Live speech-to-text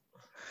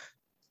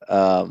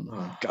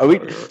Are we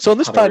so on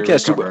this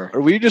podcast?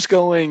 Are we just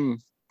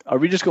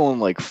going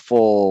like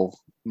full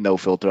no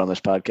filter on this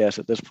podcast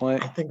at this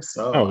point? I think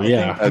so. Oh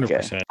yeah, 100%.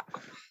 Okay.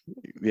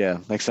 Yeah,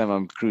 next time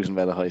I'm cruising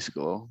by the high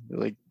school,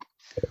 like,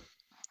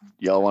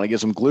 y'all want to get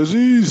some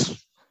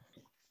glizzies?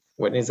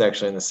 Whitney's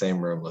actually in the same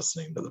room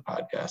listening to the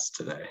podcast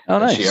today. Oh,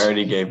 nice. She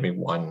already gave me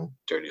one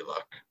dirty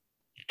look.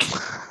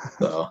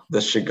 So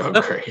this should go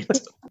great.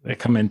 They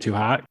come in too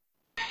hot.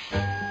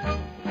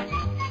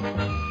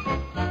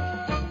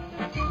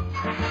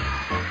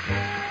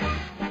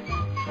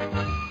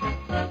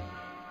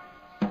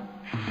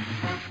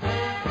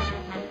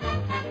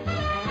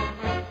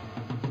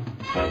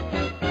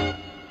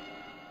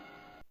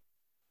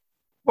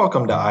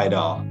 Welcome to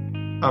Idol.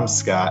 I'm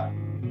Scott.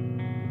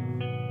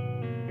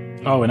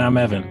 Oh, and I'm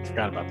Evan.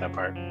 Forgot about that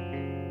part.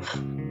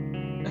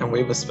 And we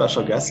have a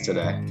special guest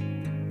today.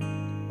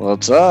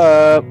 What's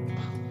up?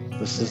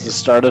 This is the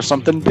start of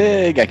something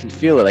big. I can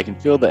feel it. I can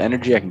feel the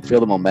energy. I can feel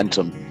the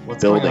momentum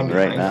building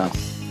right now.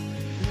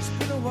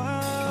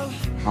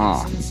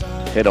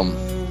 Hit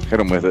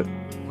him with it.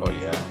 Oh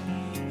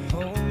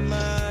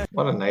yeah.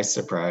 What a nice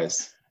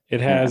surprise. It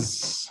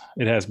has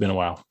been a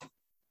while.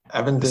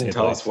 Evan didn't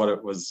tell us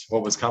what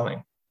was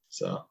coming.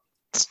 So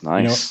it's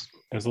nice.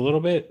 It was a little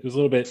bit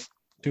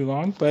too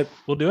long, but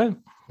we'll do it.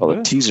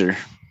 A teaser.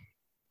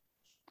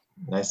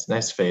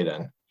 Nice fade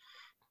in.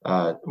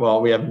 Well,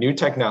 we have new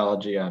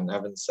technology on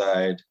Evan's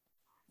side,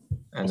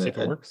 and it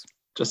works.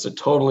 Just a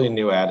totally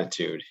new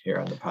attitude here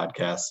on the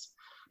podcast.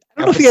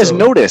 I don't know if you guys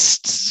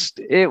noticed.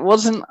 It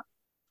wasn't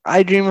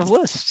I Dream of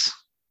Lists.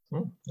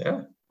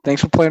 Yeah.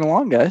 Thanks for playing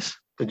along, guys.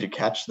 Did you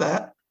catch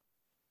that?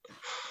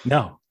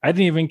 No, I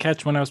didn't even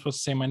catch when I was supposed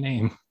to say my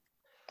name.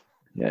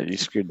 Yeah, you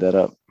screwed that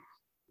up.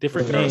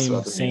 Different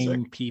name,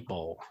 same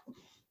people.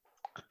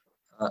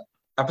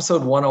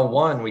 Episode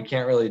 101, we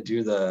can't really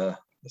do the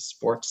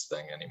sports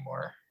thing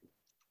anymore.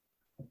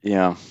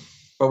 Yeah.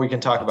 But we can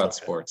talk about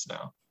sports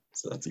now.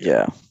 So that's good.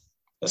 Yeah.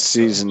 That's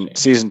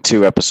season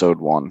 2, episode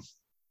 1.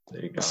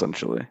 There you go.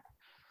 Essentially.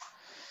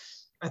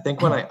 I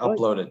think when I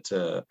upload it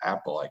to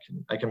Apple,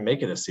 I can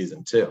make it a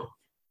season 2.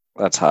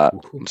 That's hot.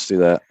 Let's do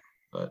that.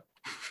 But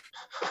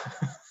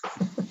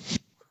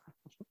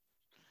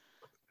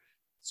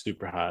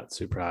super hot.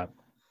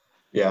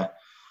 Yeah.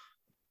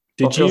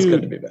 Feels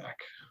good to be back.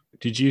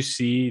 Did you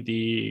see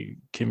the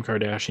Kim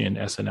Kardashian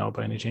SNL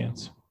by any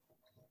chance?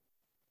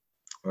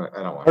 I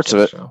don't watch parts of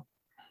it. Show.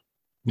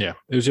 Yeah,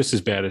 it was just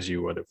as bad as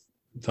you would have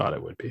thought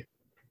it would be.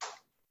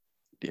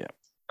 Yeah.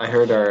 I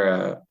heard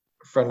our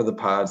friend of the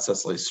pod,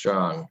 Cecily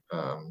Strong,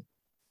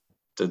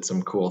 did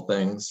some cool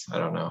things. I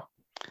don't know.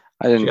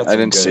 I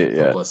didn't see it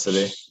yet.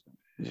 Publicity.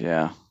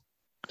 Yeah.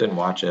 Didn't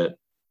watch it.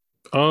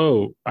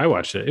 Oh, I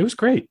watched it. It was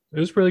great. It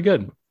was really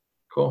good.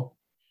 Cool.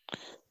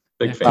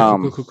 Big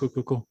fan.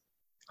 Cool.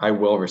 I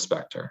will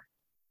respect her.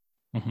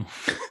 Mm-hmm.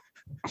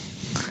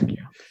 Thank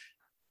you.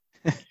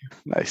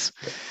 Nice.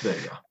 There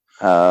you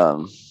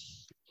go.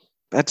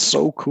 That's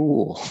so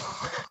cool.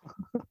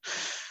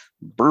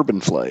 Bourbon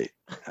flight.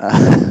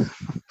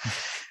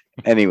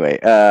 Anyway,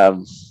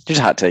 here's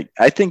a hot take.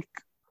 I think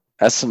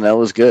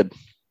SNL is good.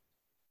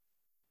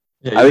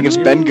 Yeah, I think it's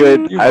been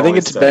good. I think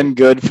it's been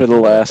good for the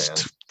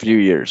last few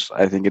years.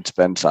 I think it's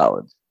been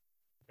solid.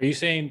 Are you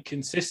saying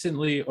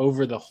consistently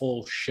over the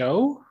whole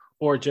show,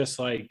 or just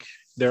like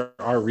there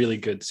are really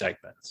good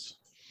segments?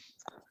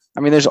 I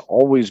mean, there's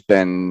always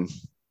been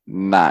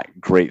not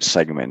great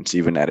segments,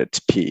 even at its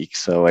peak.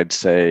 So I'd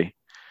say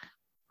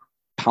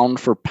pound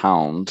for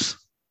pound,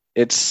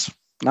 it's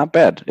not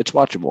bad. It's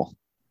watchable.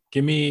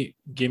 Give me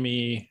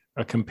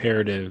a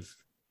comparative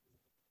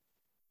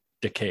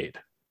decade.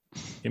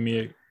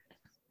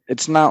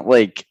 It's not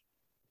like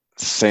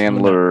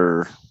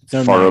Sandler,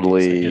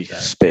 Farley,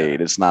 Spade.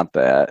 Yeah. It's not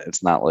that.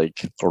 It's not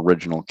like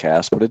original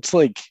cast, but it's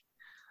like,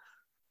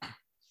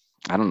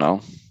 I don't know,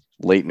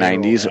 late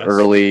 90s,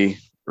 early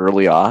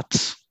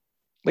aughts.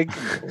 Like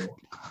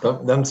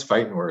them's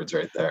fighting words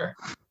right there.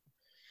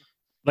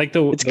 Like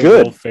the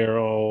good. Will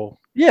Ferrell,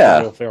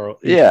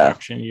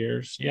 introduction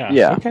years. Yeah.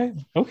 Yeah.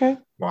 Okay.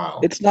 Wow.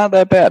 It's not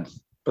that bad.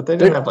 But they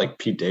didn't have like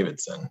Pete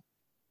Davidson.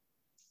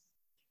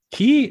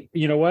 You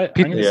know what?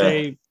 I'm gonna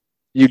say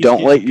you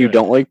don't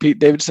like Pete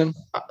Davidson?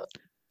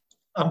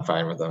 I'm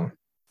fine with him.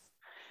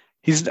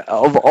 He's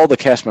of all the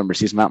cast members,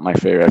 he's not my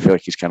favorite. I feel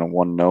like he's kind of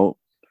one note.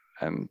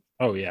 And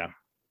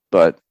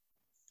but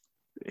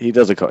he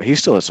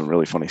still has some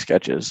really funny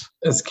sketches.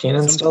 Is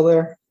Kenan still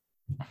there?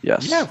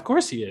 Yes. Yeah, of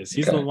course he is.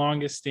 He's the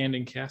longest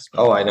standing cast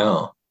member. Oh, I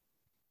know.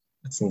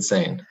 It's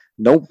insane.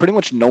 No, pretty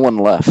much no one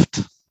left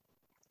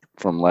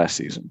from last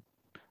season.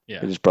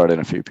 Yeah. They just brought in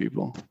a few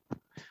people.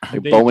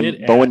 Like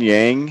Bowen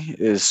Yang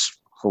is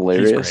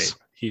hilarious.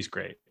 He's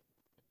great.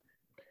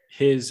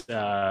 His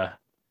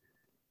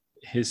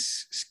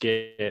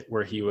skit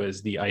where he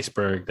was the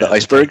iceberg. The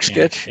iceberg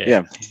sketch?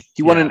 Yeah.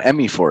 He won an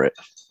Emmy for it.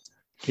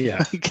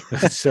 Yeah.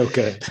 That's so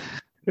good.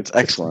 It's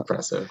excellent.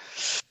 Impressive.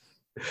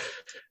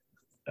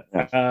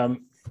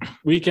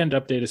 Weekend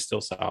Update is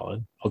still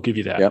solid. I'll give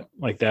you that. Yep.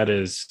 Like that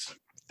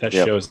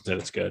shows that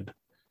it's good.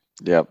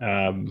 Yep.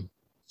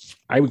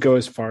 I would go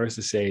as far as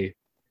to say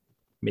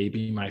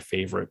maybe my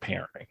favorite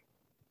pairing.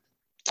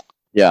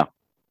 Yeah.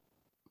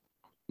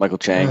 Michael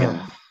Chang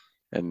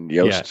and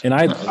Yost. Yeah,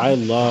 and I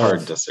love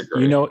hard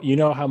disagree. You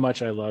know how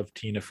much I love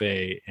Tina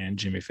Fey and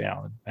Jimmy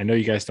Fallon. I know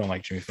you guys don't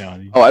like Jimmy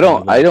Fallon. Oh, I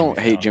don't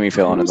hate Jimmy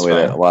Fallon in the way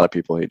that a lot of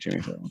people hate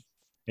Jimmy Fallon.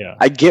 Yeah.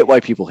 I get why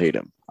people hate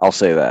him. I'll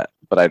say that,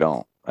 but I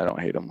don't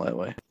hate him that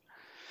way.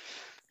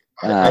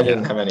 I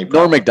didn't have any problem.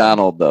 Norm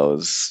Macdonald though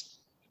is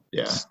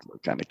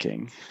kind of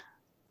king.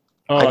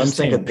 Oh, I I'm just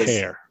think saying at this,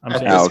 pair. I'm at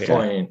saying this pair.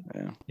 point,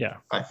 yeah,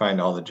 I find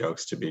all the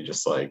jokes to be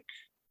just like,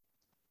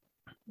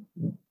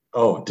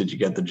 oh, did you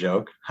get the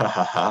joke? Ha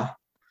ha ha.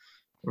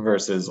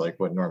 Versus like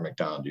what Norm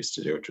Macdonald used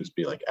to do, which was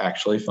be like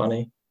actually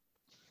funny.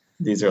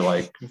 These are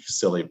like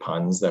silly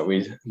puns that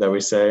we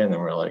say, and then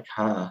we're like,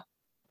 ha.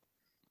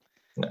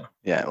 No.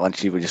 Yeah, why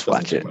don't you just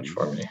watch it? Much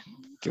for me.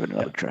 Give it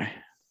another try.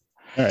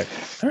 All right.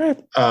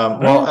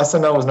 Well,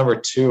 SNL was number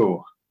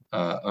 2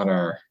 on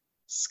our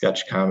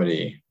sketch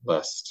comedy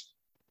list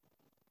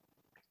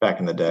back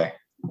in the day.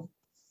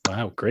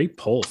 Wow, great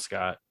poll,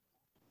 Scott.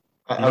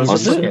 I was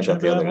just looking at that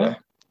the other day.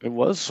 It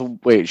was.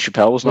 Wait,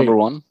 Chappelle was number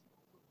 1?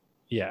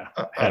 Yeah,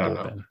 I don't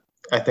know.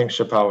 I think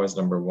Chappelle was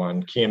number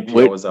 1. Key and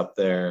Peele was up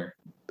there.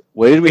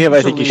 What did we have?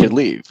 I think you should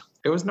leave.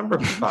 It was number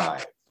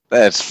 5.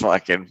 That's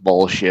fucking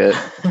bullshit.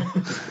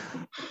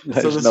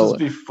 So this was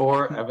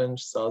before Evan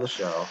saw the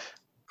show,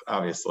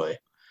 obviously.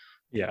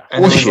 Yeah.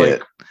 And bullshit.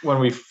 Like when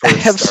we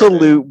first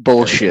absolute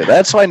bullshit.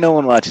 That's why no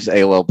one watches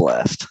AOL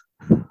Blast.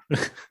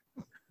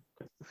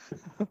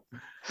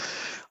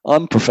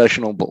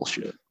 Unprofessional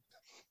bullshit.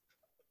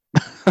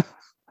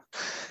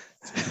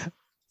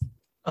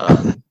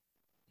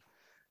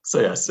 So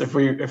yes, if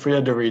we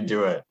had to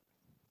redo it,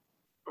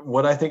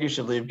 would I think you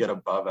should leave get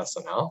above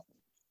SNL?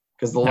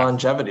 Because the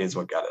longevity is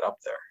what got it up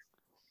there.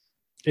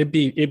 It'd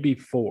be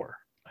 4.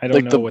 I don't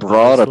like know the what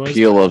broad the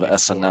appeal of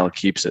SNL 4.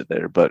 Keeps it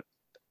there, but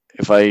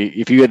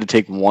if you had to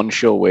take one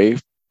show away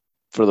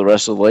for the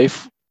rest of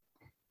life,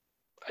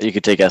 you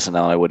could take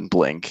SNL. I wouldn't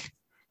blink.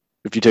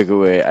 If you took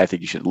away, I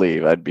think you should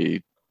leave. I'd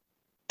be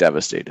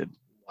devastated.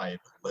 Why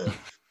live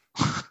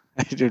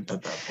at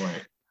that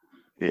point?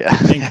 Yeah, I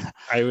think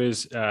I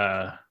was.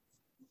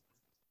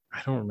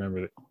 I don't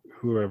remember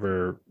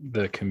whoever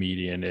the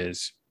comedian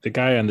is. The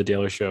guy on the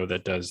Daily Show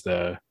that does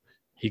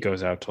he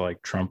goes out to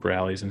like Trump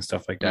rallies and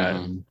stuff like that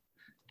and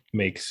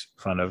makes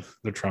fun of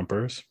the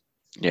Trumpers.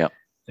 Yeah.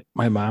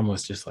 My mom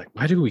was just like,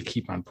 why do we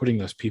keep on putting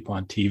those people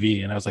on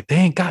TV? And I was like, they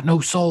ain't got no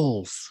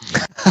souls.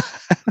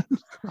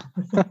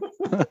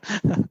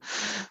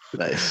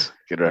 Nice.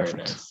 Good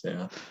reference. Nice,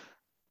 yeah.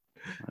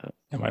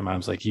 And my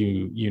mom's like,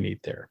 you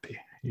need therapy.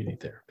 You need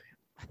therapy.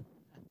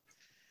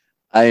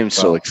 I am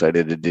so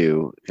excited to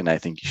do, and I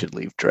think you should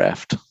leave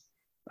draft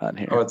on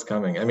here. Oh, it's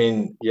coming. I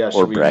mean, yeah.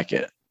 Or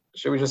bracket.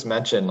 Should we just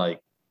mention like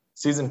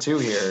season 2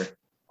 here,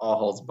 all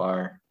holds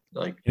bar,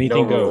 like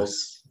anything no goes.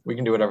 Rules. We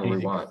can do whatever we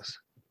want. Goes.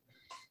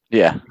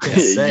 Yeah.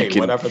 You can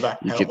whatever the hell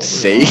you can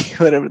say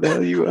whatever the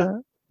hell you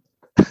want.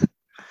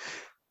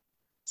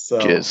 So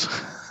Jizz.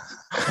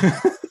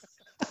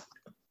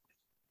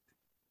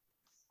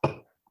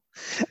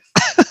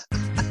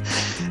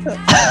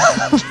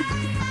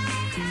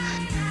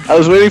 I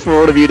was waiting for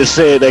one of you to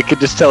say it. I could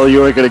just tell you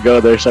were going to go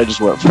there, so I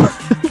just went for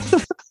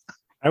it.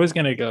 I was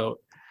going to go,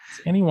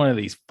 does any one of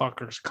these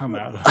fuckers come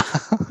out of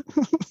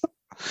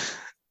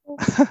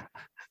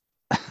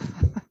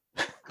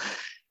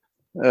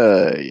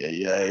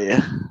yeah.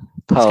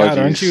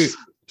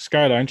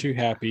 Scott, aren't you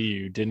happy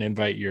you didn't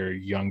invite your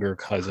younger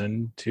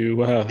cousin to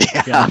be on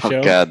the show?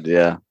 Oh God,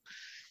 yeah.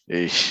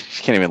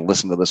 She can't even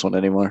listen to this one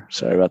anymore.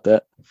 Sorry about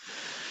that.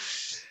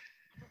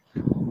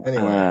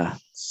 Anyway,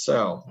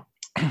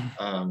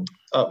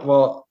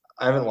 well,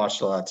 I haven't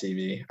watched a lot of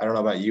TV. I don't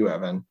know about you,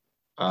 Evan.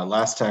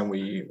 Last time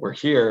we were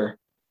here,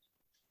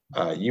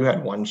 you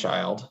had one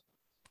child,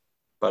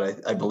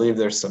 but I believe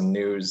there's some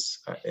news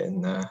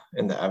in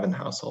the Evan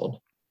household.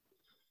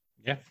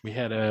 Yeah, we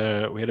had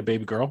a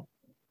baby girl,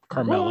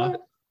 Carmela.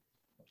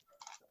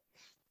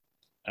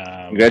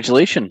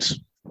 Congratulations.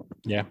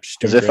 Yeah,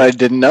 as if I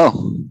didn't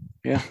know.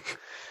 Yeah.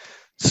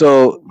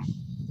 So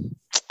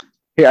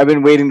here, I've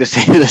been waiting to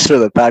say this for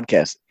the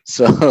podcast.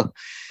 So,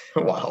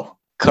 wow,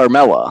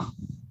 Carmela.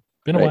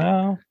 Been a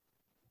while.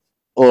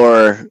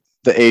 Or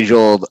the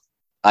age-old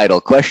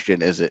idol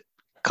question: is it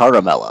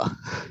Caramella?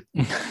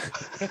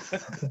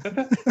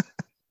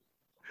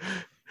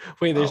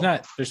 Wait, there's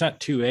not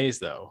 2 A's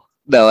though.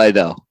 No, I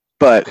know,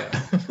 but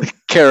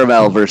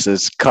caramel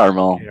versus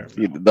caramel,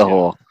 the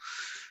whole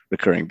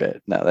recurring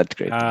bit. No, that's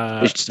great.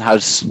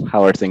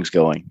 How are things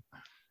going?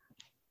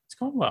 It's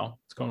going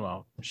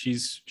well.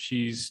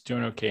 She's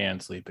doing okay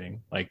and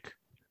sleeping. Like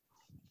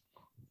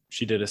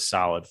she did a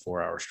solid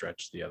 4-hour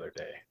stretch the other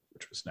day,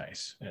 which was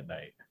nice at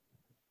night.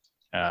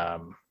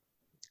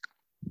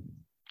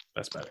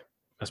 That's better.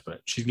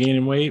 She's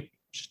gaining weight.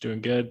 She's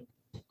doing good.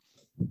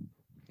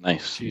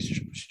 Nice.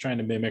 She's trying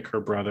to mimic her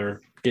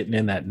brother, getting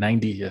in that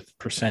 90th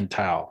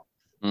percentile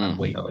on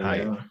weight and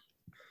height.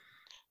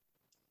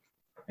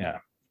 Yeah.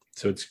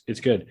 So it's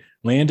good.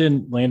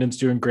 Landon's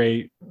doing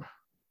great.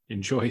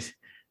 enjoys,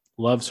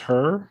 loves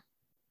her,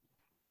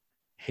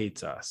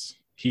 hates us.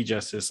 He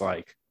just is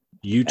like,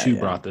 you two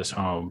brought this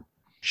home.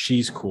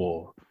 She's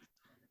cool.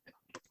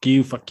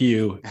 Fuck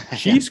you.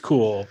 She's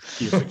cool.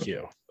 Fuck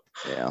you.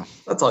 Yeah.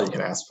 That's all you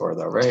can ask for,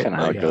 though, right? That's kind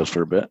of how it goes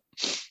for a bit.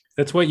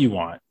 That's what you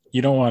want.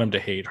 You don't want him to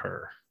hate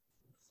her.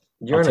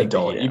 You're an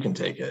adult. You can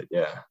take it.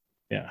 Yeah.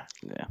 Yeah.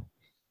 Yeah.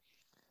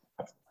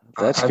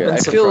 That's good. I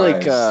feel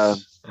like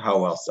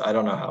how else? I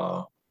don't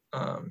know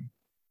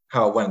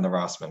how it went in the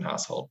Rossman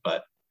household,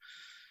 but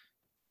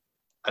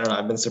I don't know.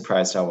 I've been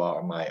surprised how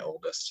well my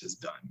oldest has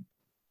done.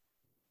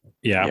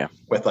 Yeah.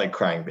 With like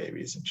crying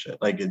babies and shit.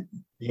 Like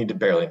he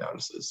barely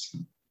notices.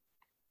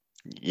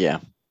 Yeah.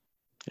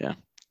 Yeah.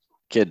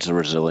 Kids are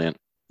resilient,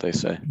 they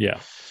say. Yeah.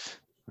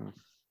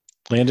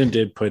 Landon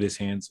did put his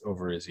hands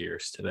over his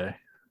ears today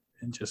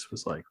and just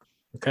was like,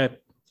 okay,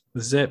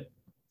 this is it.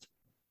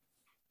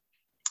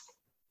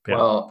 Yeah.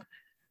 Well,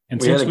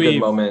 and we had a good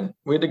moment.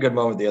 We had a good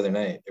moment the other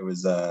night. It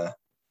was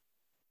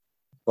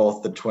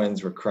both the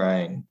twins were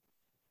crying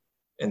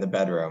in the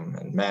bedroom,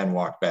 and man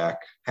walked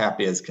back,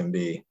 happy as can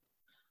be,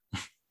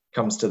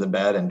 comes to the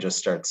bed and just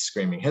starts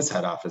screaming his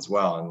head off as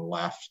well and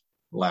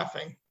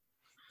laughing.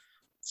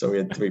 So we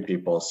had 3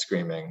 people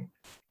screaming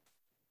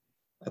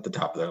at the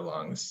top of their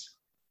lungs.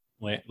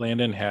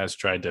 Landon has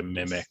tried to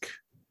mimic.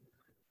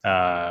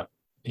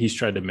 He's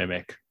tried to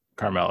mimic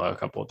Carmelo a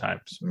couple of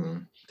times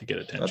to get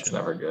attention. That's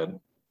never good.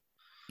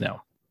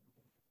 No.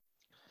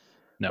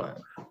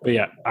 But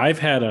yeah, I've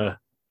had a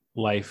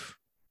life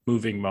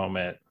moving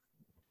moment.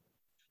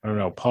 I don't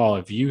know, Paul,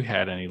 have you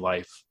had any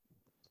life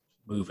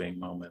moving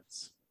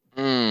moments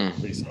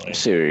recently? I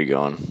see where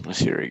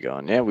you're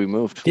going. Yeah, we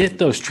moved. Get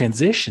those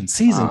transitions.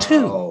 Season 2.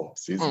 Oh,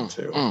 season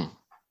 2.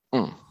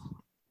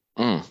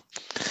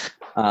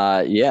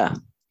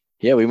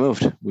 Yeah, we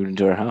moved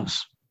into our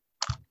house.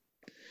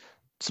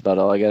 That's about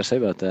all I gotta say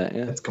about that.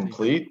 Yeah, it's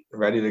complete,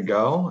 ready to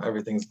go.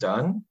 Everything's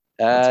done.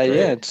 Yeah,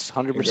 it's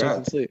 100%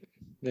 complete.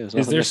 Yeah,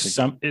 is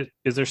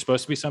there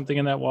supposed to be something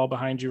in that wall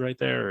behind you right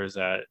there, or is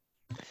that?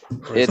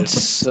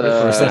 It's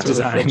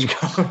design.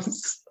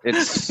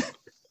 It's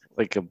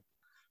like a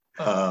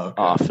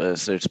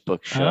office. There's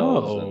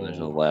bookshelves and there's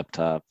a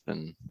laptop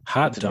and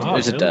hot dog.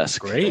 There's a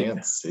desk. Great.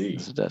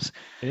 There's a desk.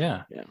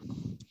 Yeah.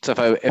 So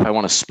if I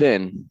want to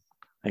spin,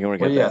 I can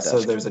work at that desk.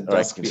 So there's a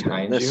desk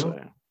behind you.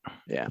 Way.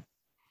 Yeah.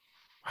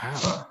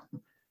 Wow.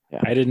 Yeah.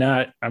 I did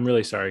not. I'm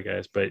really sorry,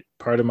 guys, but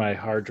part of my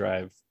hard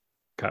drive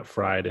got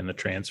fried in the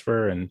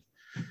transfer, and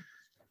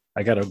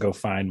I got to go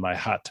find my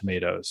hot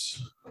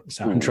tomatoes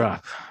sound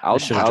drop. I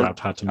should have dropped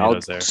hot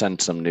tomatoes there.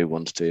 Send some new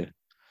ones to you.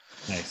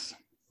 Nice.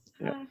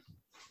 Yeah.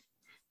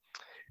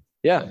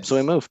 Yeah. Nice. So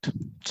we moved.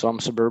 So I'm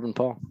Suburban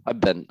Paul. I've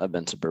been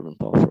Suburban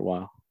Paul for a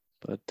while,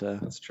 but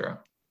that's true.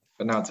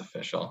 But now it's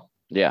official.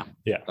 Yeah.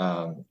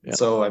 Yeah.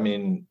 So I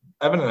mean,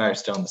 Evan and I are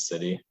still in the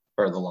city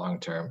for the long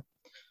term.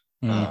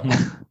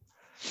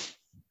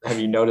 Have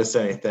you noticed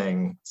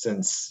anything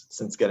since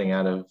getting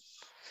out of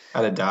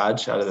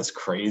Dodge, out of this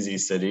crazy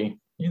city?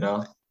 You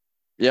know.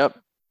 Yep,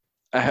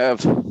 I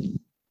have.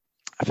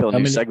 I feel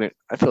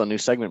a new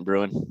segment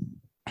brewing.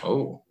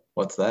 Oh,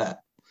 what's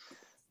that?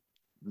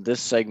 This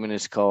segment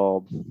is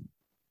called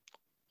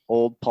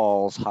Old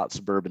Paul's Hot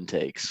Suburban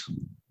Takes.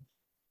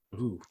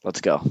 Ooh.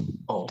 Let's go.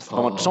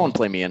 Someone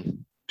play me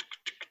in.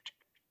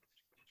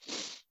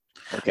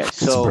 Okay,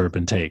 so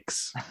Suburban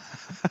Takes.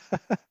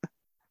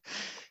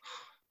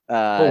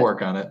 We'll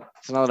work on it.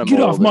 So get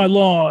off my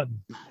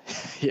lawn.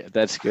 Yeah,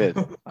 that's good.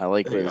 I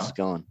like where this is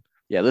going.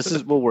 Yeah, we're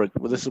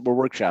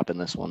workshopping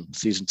this one.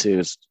 Season 2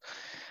 is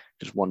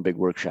just one big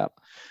workshop.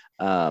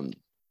 But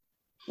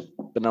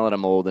now that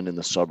I'm old and in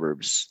the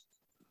suburbs,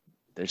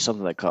 there's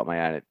something that caught my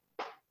eye and it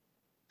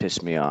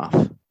pissed me off.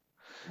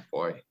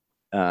 Boy.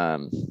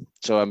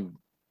 So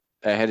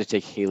I had to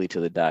take Haley to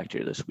the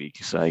doctor this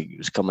week. So I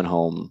was coming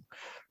home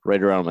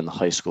right around when the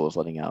high school is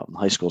letting out. And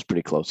high school is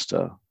pretty close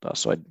to us,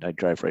 so I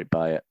drive right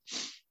by it.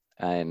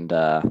 And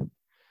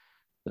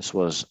this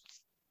was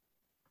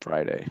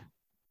Friday.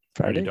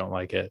 I already don't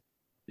like it.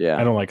 Yeah.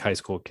 I don't like high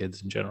school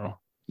kids in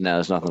general. No,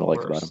 there's nothing to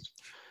like about them.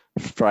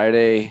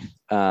 Friday,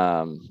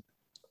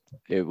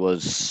 it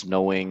was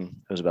snowing.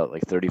 It was about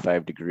like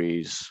 35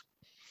 degrees.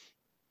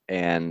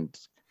 And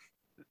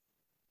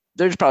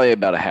there's probably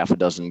about a half a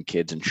dozen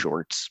kids in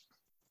shorts.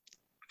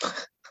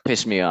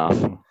 Pissed me off.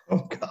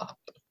 Oh, God.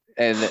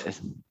 And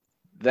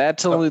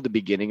that's only the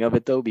beginning of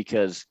it, though,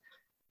 because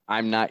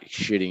I'm not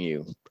shitting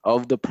you.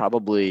 Of the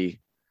probably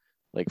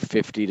like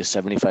 50 to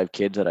 75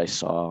 kids that I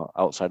saw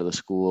outside of the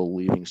school,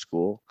 leaving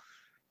school,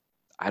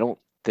 I don't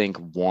think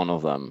one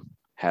of them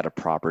had a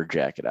proper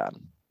jacket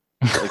on.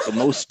 Like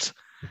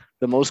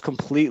the most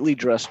completely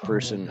dressed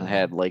person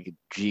had like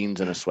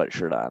jeans and a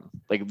sweatshirt on.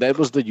 Like that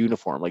was the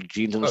uniform, like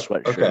jeans and a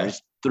sweatshirt. Okay. It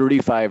was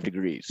 35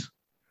 degrees.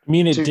 I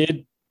mean,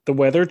 the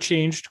weather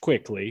changed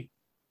quickly.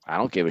 I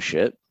don't give a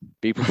shit.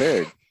 Be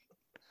prepared.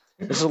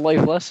 This is a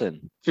life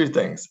lesson. 2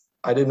 things.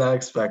 I did not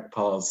expect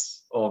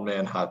Paul's old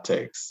man hot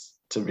takes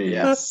to be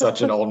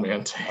such an old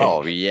man take.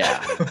 Oh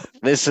yeah.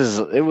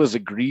 It was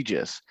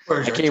egregious.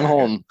 I came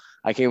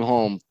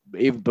home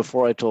even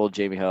before I told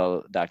Jamie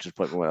how doctor's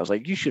appointment went, I was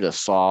like, you should have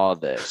saw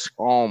this.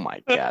 Oh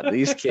my God,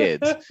 these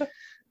kids.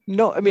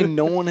 No, I mean,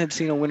 no one had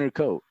seen a winter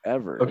coat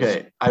ever.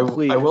 Okay, I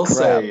will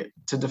say,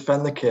 to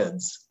defend the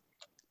kids,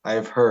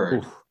 I've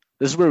heard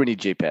this is where we need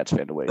J Pats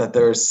fan to wait. That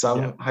there's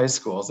some high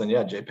schools, and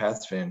J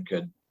Pats fan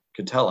could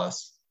tell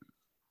us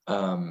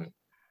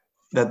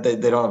that they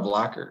don't have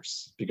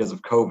lockers because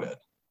of COVID.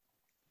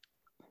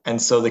 And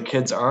so the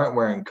kids aren't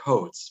wearing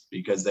coats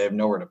because they have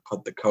nowhere to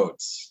put the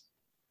coats.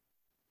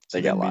 So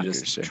they got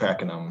lockers. Just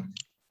tracking them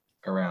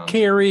around.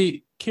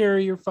 Carry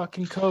your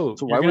fucking coat.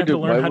 So You're gonna have to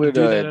learn how to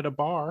do that at a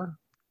bar.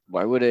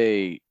 Why would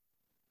a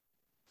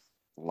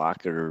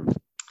locker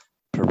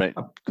prevent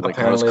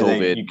apparently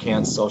COVID? You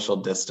can't social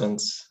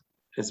distance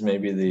is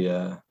maybe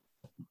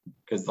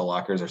because the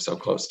lockers are so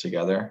close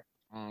together.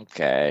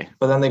 Okay.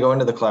 But then they go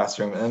into the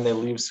classroom and then they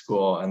leave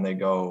school and they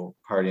go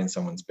party in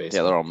someone's basement.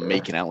 Yeah, they're all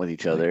making out with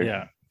each other.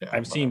 Yeah.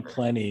 I've seen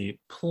plenty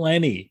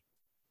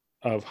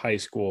of high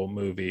school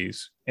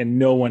movies, and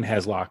no one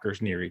has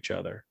lockers near each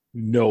other.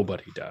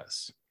 Nobody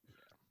does.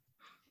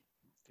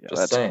 Yeah,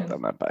 just saying.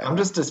 I'm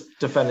just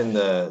defending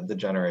the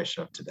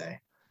generation of today,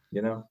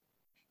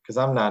 because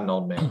I'm not an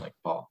old man like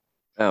Paul.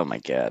 Oh my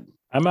God.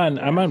 I'm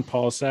on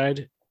Paul's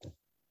side.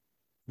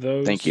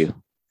 Thank you.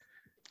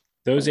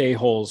 Those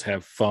a-holes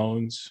have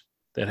phones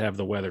that have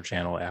the Weather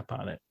Channel app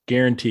on it.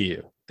 Guarantee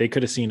you, they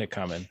could have seen it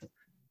coming.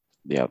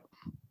 Yep.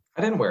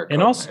 I didn't wear a coat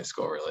in high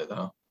school, really,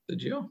 though.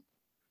 Did you?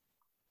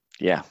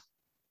 Yeah.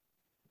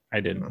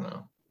 I didn't. I don't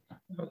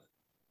know.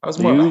 I was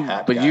more of a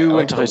hat but guy. You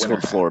went to high school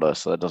in Florida,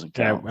 so that doesn't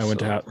count. I went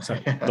to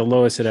the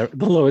lowest it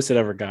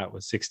ever got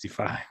was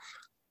 65.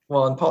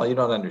 Well, and Paul, you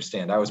don't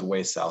understand. I was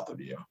way south of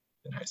you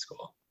in high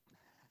school.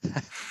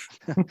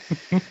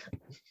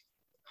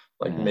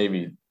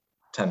 Maybe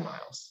 10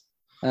 miles.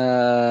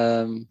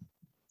 More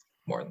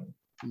than.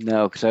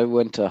 No, because I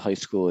went to high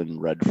school in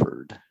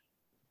Redford.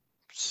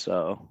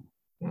 So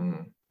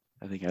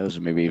I think I was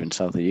maybe even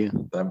south of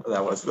you.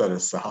 That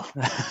is south.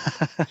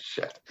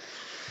 Shit.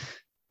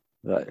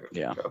 But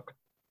yeah.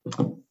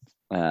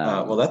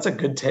 Well, that's a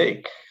good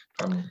take.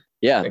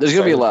 There's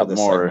gonna be a lot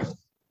more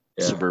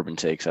suburban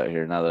takes out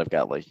here now that I've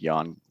got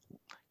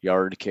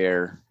yard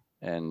care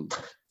and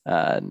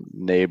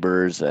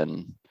neighbors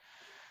and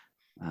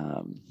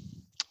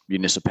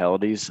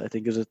municipalities. I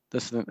think is a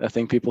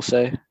thing people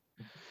say.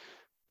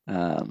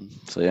 So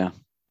yeah,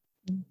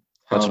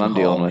 that's what I'm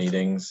dealing with.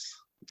 Meetings.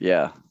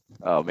 Yeah.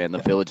 Oh man, the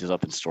village is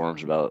up in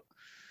storms about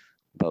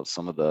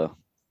some of the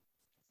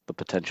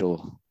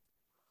potential.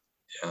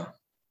 Yeah.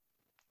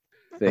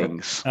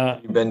 Things.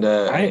 You've been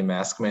to any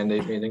mask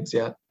mandate meetings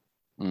yet?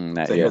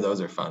 Not yet. I hear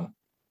those are fun.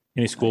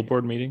 Any school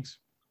board meetings?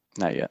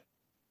 Not yet.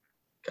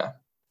 Okay.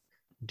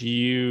 Do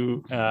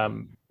you? I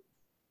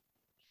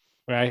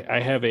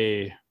have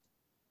let's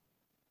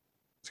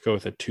go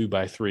with a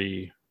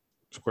 2x3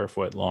 square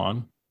foot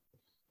lawn,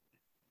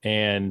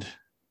 and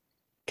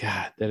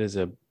God, that is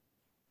a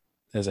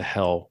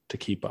hell to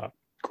keep up.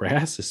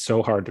 Grass is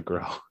so hard to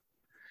grow.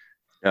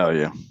 Oh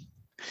yeah.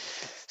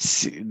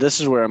 See,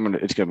 this is where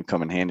it's going to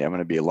come in handy. I'm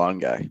going to be a lawn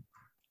guy.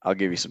 I'll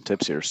give you some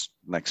tips here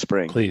next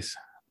spring. Please.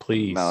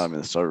 Now I'm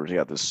in the suburbs. We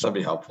got this. That'd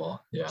be helpful.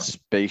 Yeah.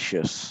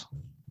 Spacious,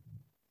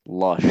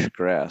 lush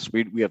grass.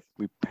 We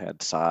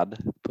had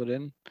sod put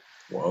in.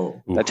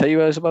 Whoa. Did I tell you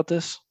guys about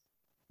this?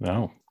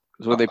 No.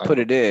 Because when they put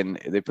it in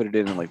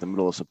like the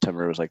middle of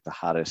September. It was like the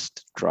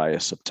hottest,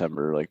 driest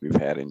September like we've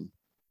had in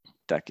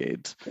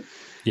decades.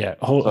 Yeah.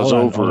 Hold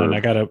on. I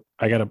gotta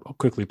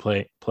quickly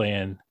play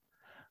in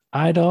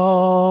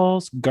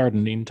Idol's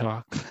gardening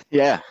talk.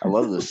 Yeah, I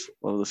love this.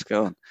 Love this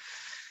going.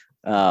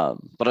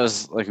 But I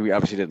was like, we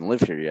obviously didn't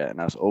live here yet,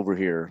 and I was over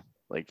here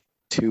like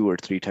 2 or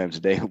 3 times a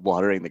day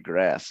watering the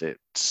grass. It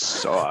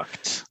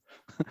sucked,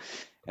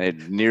 and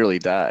it nearly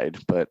died.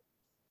 But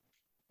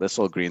this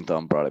little green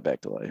thumb brought it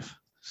back to life.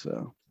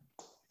 So,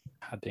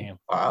 God damn!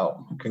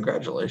 Wow!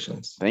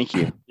 Congratulations. Thank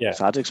you. Yeah,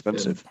 sod's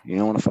expensive. You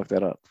don't want to fuck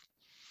that up.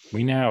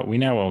 We now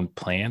own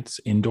plants,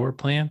 indoor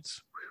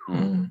plants.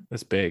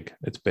 That's big.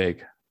 It's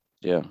big.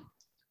 Yeah.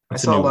 I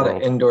saw a lot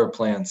of indoor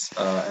plants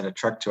at a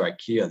trek to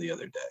IKEA the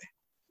other day.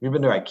 Have you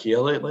been to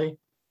IKEA lately?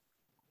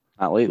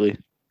 Not lately.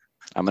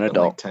 I'm an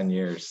adult. Like 10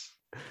 years.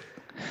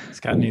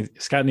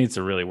 Scott needs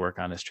to really work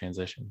on his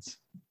transitions.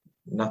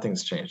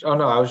 Nothing's changed. Oh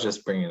no, I was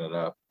just bringing it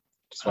up.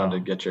 Just wanted to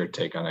get your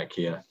take on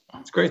IKEA.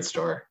 It's a great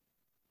store.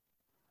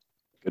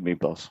 Good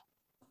meatballs.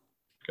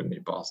 Good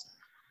meatballs.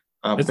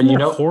 Isn't there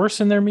a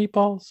horse in their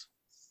meatballs?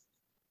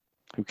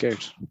 Who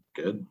cares?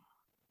 Good.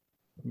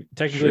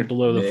 Technically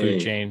below the food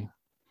chain.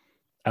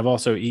 I've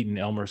also eaten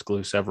Elmer's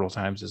glue several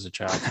times as a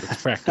child. So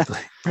it's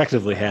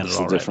practically had it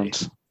already.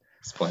 Difference.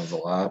 Explains a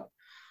lot.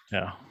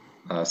 Yeah.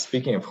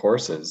 Speaking of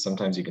horses,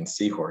 sometimes you can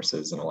see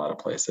horses in a lot of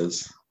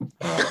places.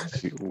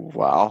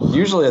 Wow.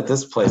 Usually at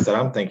this place that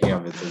I'm thinking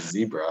of, it's a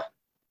zebra.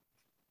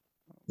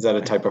 Is that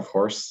a type of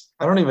horse?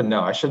 I don't even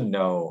know. I should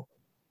know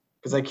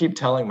because I keep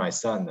telling my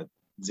son that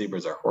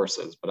zebras are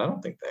horses, but I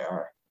don't think they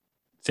are.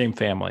 Same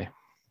family.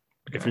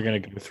 Okay. If you're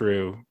going to go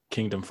through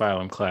Kingdom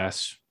Phylum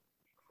Class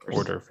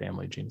Order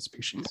Family Genus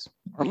Species.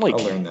 I'll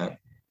learn that.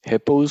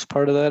 Hippo's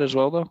part of that as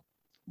well, though.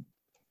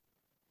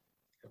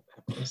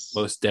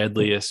 Most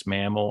deadliest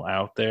mammal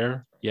out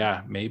there.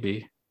 Yeah,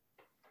 maybe.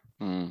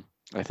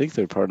 I think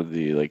they're part of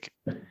the like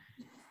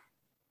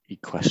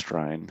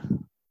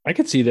equestrine. I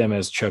could see them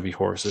as chubby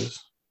horses.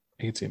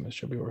 You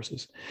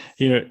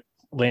know,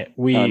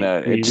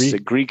 it's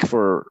Greek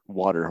for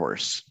water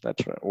horse.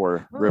 That's right,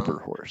 or river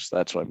horse.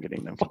 That's why I'm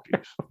getting them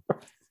confused.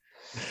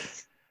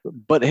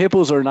 But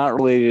hippos are not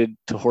related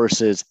to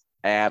horses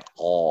at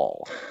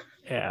all.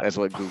 Yeah, that's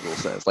what Google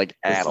says. Like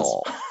at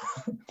all.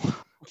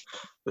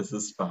 This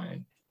is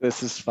fine.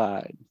 This is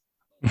fine.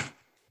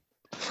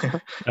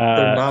 They're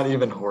not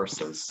even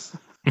horses.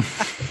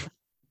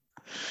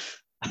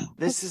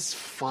 This is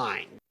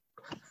fine.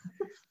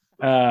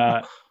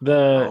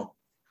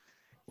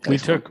 We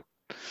took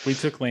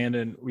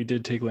Landon. We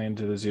did take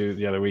Landon to the zoo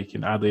the other week,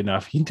 and oddly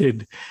enough,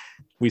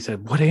 we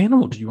said, "What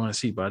animal do you want to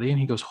see, buddy?" And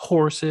he goes,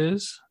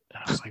 "Horses."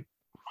 And I was like,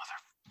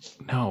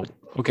 "No,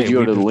 okay." Did you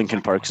go to the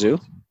Lincoln Park Zoo?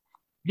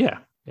 Yeah.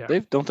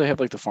 Don't they have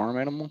like the farm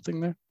animal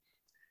thing there?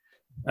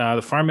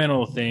 The farm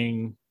animal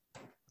thing.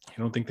 I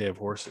don't think they have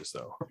horses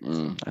though.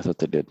 I thought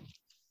they did.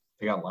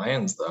 They got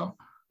lions though.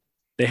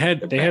 They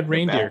had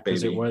reindeer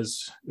because it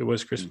was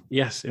Christmas.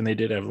 Yes, and they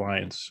did have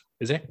lions.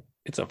 It's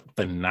a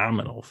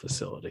phenomenal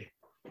facility.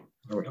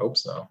 I would hope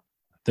so.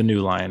 The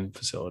new lion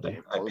facility.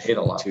 I paid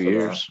a lot 2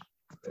 years.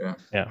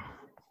 Yeah.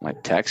 My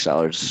tax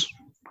dollars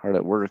hard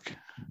at work.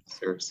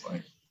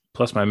 Seriously.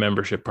 Plus my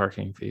membership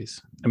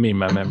fees.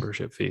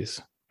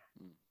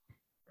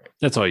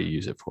 That's all you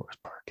use it for is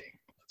parking.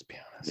 Let's be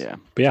honest. Yeah.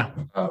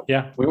 But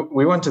yeah.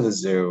 We went to the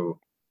zoo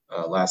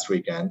last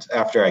weekend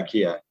after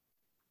IKEA.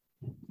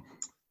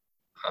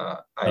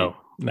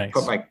 Nice.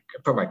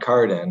 Put my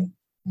card in,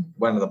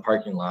 went to the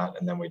parking lot,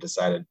 and then we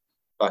decided,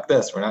 fuck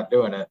this, we're not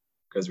doing it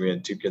because we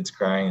had 2 kids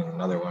crying and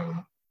another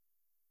one,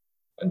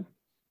 and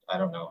I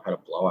don't know, had a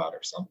blowout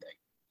or something.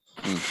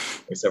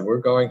 We said we're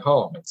going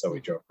home, and so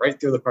we drove right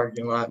through the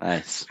parking lot.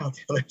 Nice. Out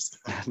the other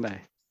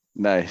side.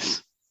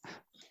 Nice.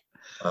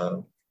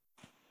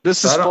 This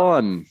so is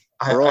fun.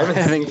 We're all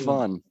having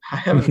fun. I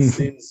haven't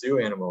seen zoo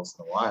animals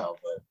in a while,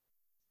 but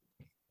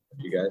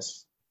you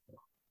guys.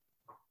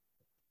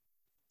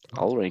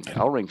 I'll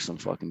rank some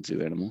fucking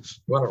zoo animals.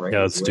 You want to rank?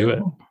 Yeah, let's do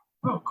it.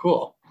 Oh,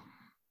 cool.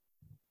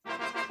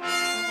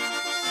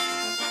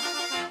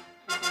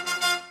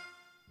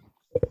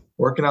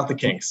 Working out the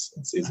kinks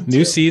in season 2.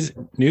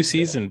 New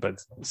season, but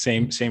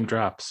same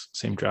drops.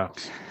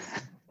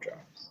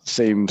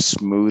 Same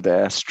smooth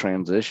ass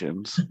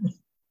transitions.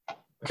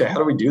 Okay, how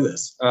do we do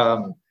this?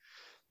 Can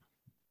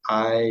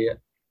I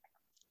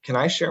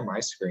share my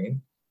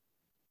screen?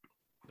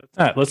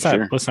 Let's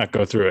not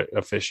go through it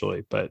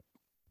officially, but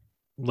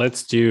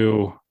let's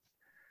do.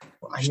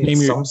 Well, I need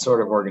some sort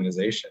of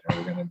organization. Are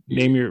we gonna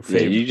name your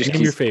favorite? Yeah, you just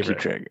name your favorite.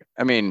 Keep track.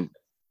 I mean,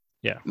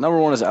 yeah. Number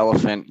 1 is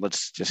elephant.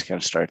 Let's just kind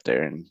of start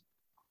there. And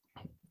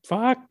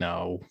fuck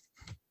no.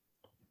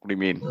 What do you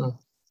mean?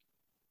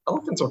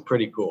 Elephants are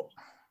pretty cool.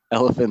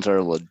 Elephants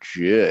are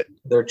legit.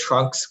 Their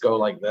trunks go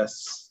like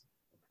this.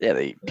 Yeah,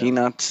 they eat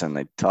peanuts and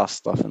they toss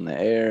stuff in the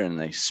air and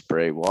they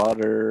spray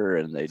water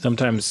and they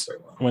sometimes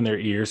when their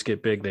ears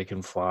get big they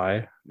can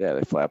fly. Yeah,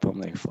 they flap them,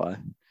 they fly.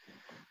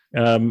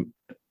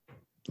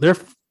 They're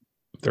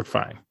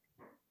fine.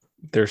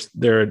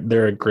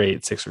 They're a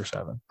great 6 or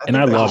 7. And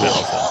I love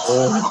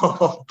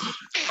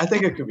elephants. I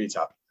think it could be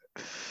top.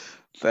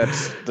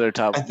 That's their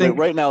top. I think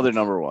right now they're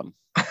number 1.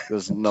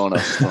 There's no one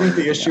else. I think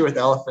the issue with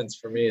elephants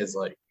for me is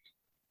like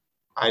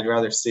I'd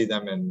rather see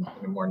them in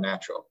a more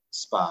natural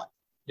spot,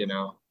 you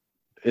know.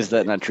 Is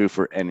that not true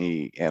for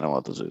any animal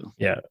at the zoo?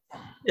 Yeah.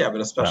 Yeah, but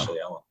especially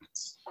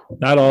elephants.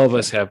 Not all of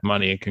us have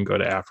money and can go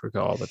to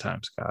Africa all the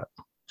time, Scott.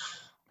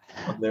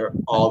 Well, they're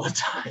all the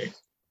time.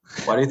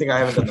 Why do you think I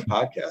haven't done the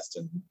podcast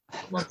in a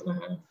month and a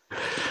half?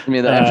 I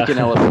mean, the African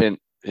elephant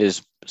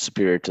is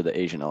superior to the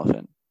Asian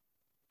elephant.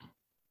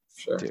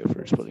 Sure. Too,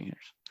 for splitting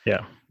hairs.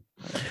 Yeah.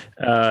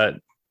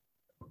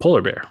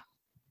 Polar bear.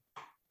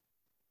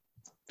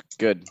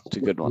 Good. It's a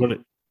good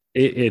one.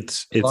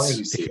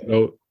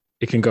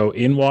 It can go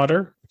in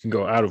water, it can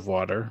go out of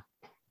water,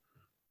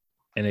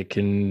 and it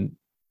can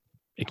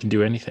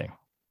do anything.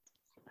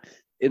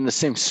 In the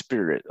same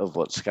spirit of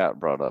what Scott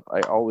brought up,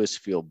 I always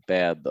feel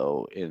bad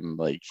though in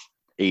like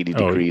 80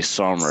 degree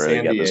summer.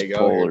 I got this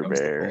polar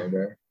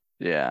bear.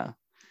 Yeah.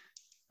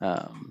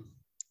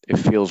 It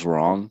feels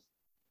wrong.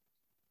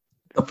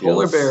 The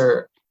polar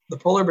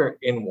bear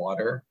in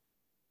water,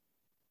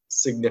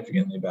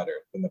 significantly better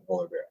than the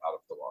polar bear out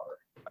of the water.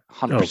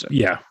 100%.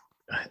 Yeah.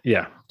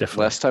 Yeah,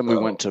 definitely. Last time we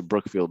went to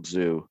Brookfield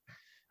Zoo,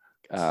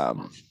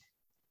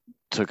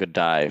 took a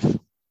dive,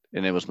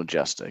 and it was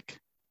majestic.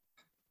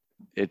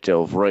 It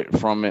dove right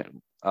from it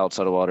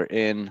outside of water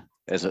in.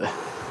 That's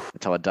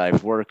how a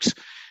dive works,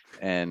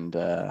 and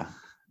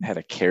had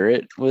a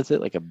carrot with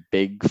it, like a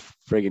big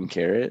friggin'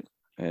 carrot,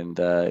 and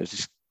it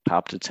just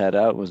popped its head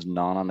out. Was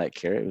gnawing on that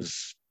carrot. It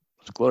was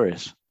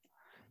glorious.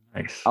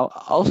 Nice.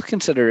 I'll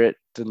consider it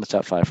in the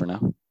top 5 for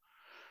now.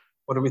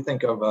 What do we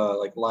think of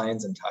like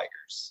lions and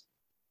tigers?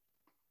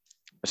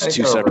 It's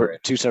two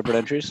separate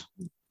entries.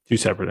 2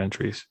 separate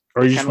entries,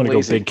 or you just want to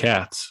go big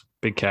cats?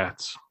 Big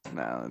cats.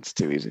 No, it's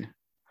too easy.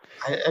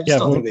 I just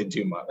don't think they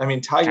do much. I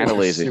mean, tigers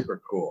are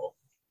super cool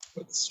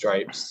with the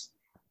stripes.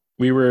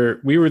 We were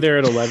there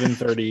at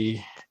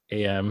 11:30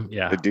 a.m.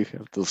 Yeah, they do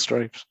have those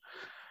stripes.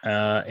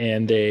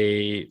 And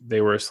they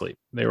were asleep.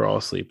 They were all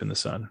asleep in the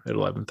sun at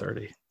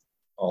 11:30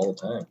 all the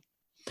time.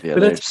 Yeah,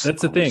 but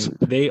that's the thing.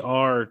 They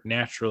are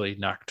naturally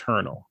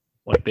nocturnal.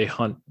 Like they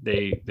hunt.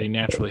 They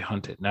naturally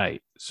hunt at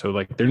night. So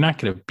like they're not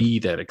going to be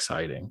that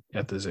exciting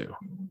at the zoo.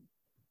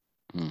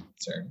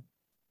 Sorry.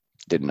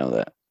 Didn't know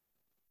that.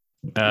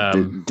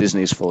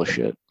 Disney's full of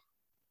shit.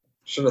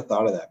 Should have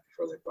thought of that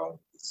before they brought it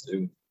to the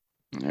zoo.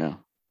 Yeah.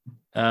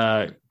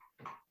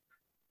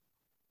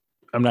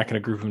 I'm not going to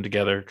group them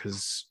together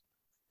because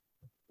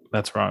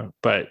that's wrong.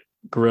 But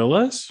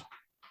gorillas,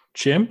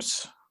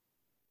 chimps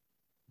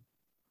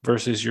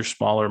versus your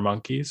smaller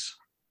monkeys.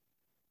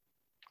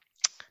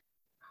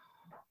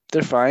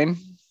 They're fine.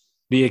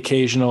 The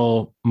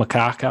occasional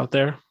macaque out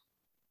there.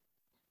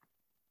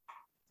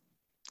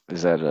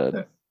 Is that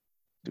a...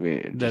 Do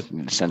we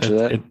censor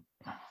that?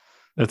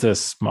 That's a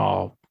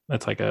small...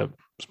 That's like a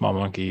small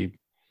monkey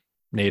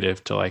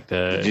native to like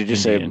the... Did you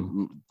just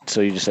Indian. Say...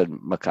 So you just said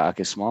macaque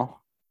is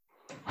small?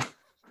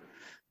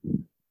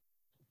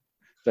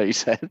 That you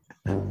said?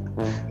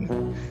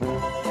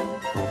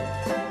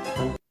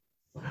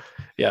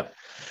 Yeah.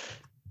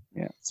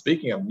 Yeah.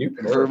 Speaking of new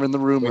confirming the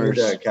rumors,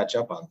 we need to catch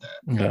up on that.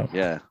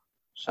 Yeah.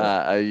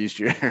 I used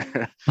your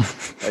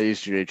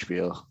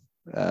HBO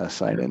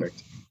sign in.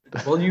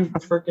 Will you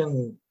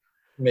freaking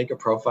make a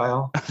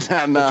profile?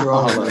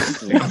 No,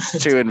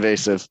 it's too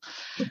invasive.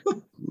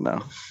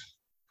 No.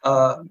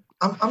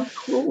 I'm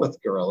cool with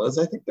gorillas.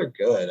 I think they're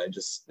good. I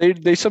just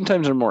they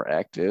sometimes are more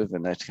active,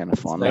 and that's kind of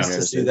fun. It's nice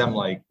to see them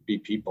like be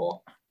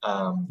people.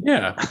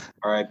 Yeah.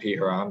 R.I.P.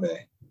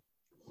 Harambe.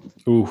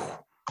 Ooh.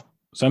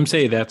 Some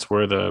say that's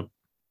where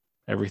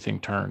everything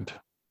turned.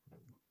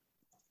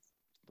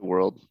 The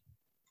world.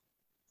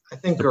 I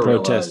think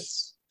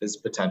gorillas is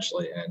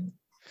potentially in.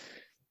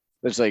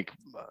 There's like,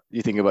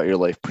 you think about your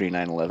life pre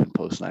 9/11,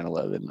 post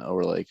 9/11,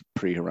 or like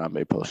pre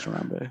Harambe, post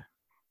Harambe.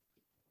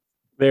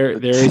 There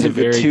is a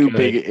very two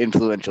big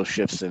influential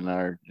shifts in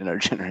our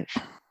generation.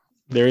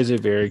 There is a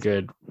very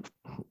good,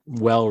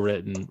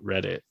 well-written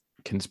Reddit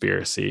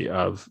conspiracy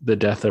of the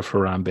death of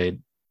Harambe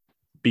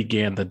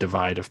began the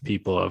divide of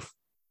people of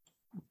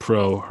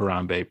pro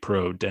Harambe,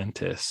 pro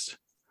dentist,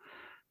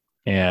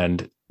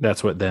 and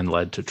that's what then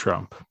led to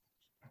Trump.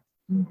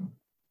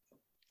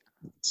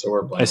 So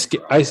we're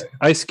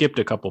I skipped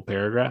a couple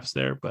paragraphs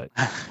there, but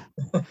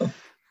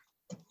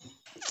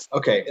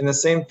okay. In the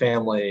same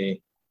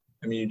family,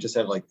 I mean, you just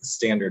have like the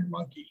standard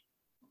monkey,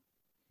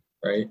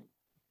 right?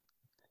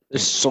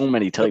 There's so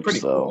many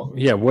types, though. Cool.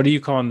 Yeah, what do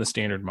you call the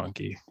standard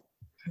monkey?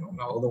 I don't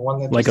know. The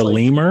one that like a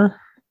lemur?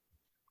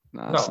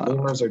 No,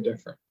 lemurs are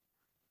different.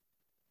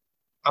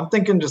 I'm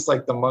thinking just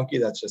like the monkey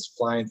that's just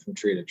flying from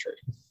tree to tree.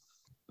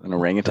 An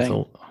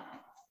orangutan?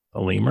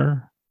 A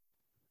lemur?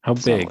 How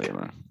big?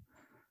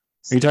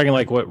 Are you talking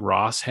like what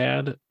Ross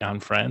had on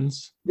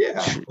Friends? Yeah,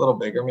 a little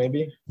bigger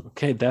maybe.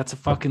 Okay, that's a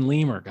fucking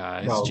lemur,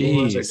 guys. No,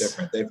 lemurs are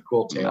different. They have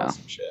cool tails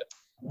and shit.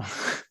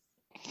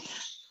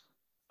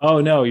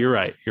 Oh no, you're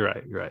right.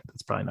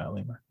 That's probably not a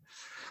lemur.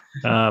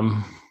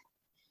 Yeah,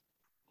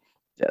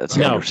 that's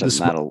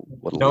not a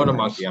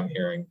monkey. I'm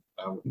hearing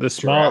the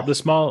small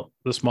ones.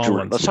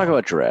 Let's talk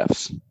about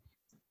giraffes.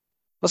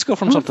 Let's go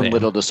from something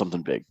little to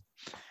something big.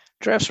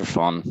 Giraffes are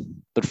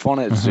fun. They're fun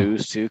at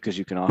zoos too because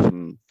you can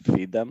often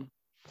feed them.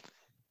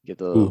 Get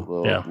the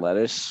little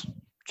lettuce,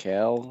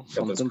 kale,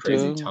 something those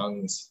crazy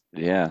tongues.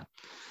 Yeah,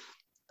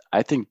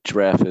 I think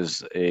giraffe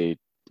is a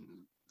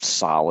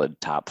solid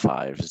top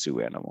 5 zoo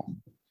animal.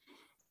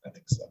 I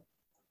think so.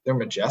 They're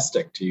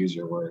majestic, to use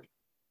your word.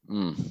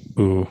 Ooh,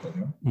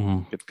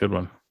 good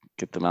one.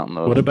 Get them out in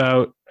the. What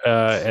about,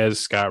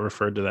 as Scott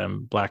referred to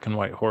them, black and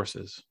white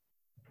horses?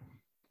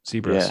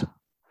 Zebras. Yeah.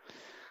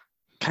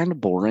 Kind of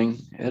boring.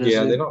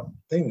 Yeah,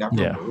 they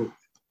never move.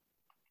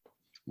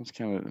 It's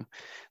kind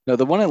of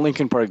the one at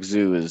Lincoln Park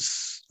Zoo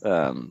is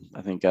I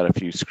think got a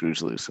few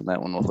screws loose, and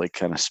that one will like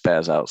kind of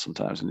spaz out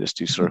sometimes and just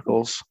do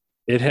circles.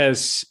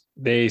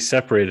 They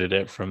separated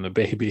it from the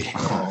baby.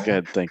 Oh,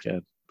 good, thank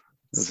God.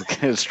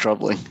 It's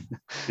troubling.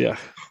 Yeah.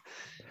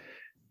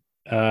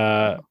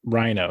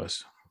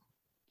 Rhinos.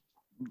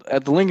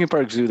 At the Lincoln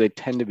Park Zoo, they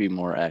tend to be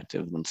more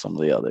active than some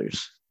of the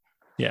others.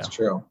 Yeah, it's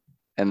true.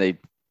 And they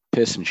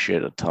piss and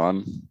shit a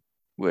ton,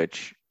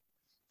 which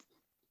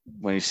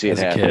when you see it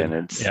happen,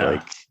 it's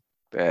like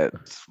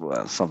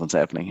something's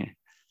happening here.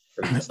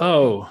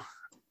 Oh,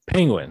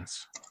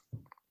 penguins.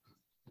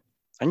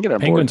 I can get on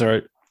penguins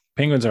board.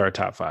 Penguins are a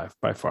top 5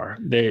 by far.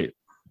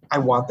 I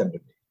want them to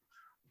be.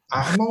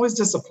 I'm always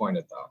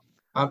disappointed though.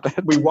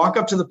 We walk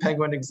up to the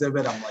penguin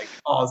exhibit. I'm like,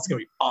 oh, it's gonna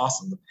be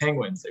awesome. The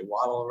penguins, they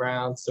waddle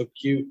around, so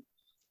cute.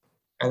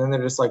 And then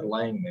they're just like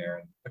laying there,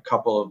 and a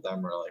couple of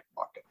them are like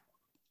walking.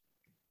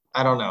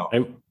 I don't know.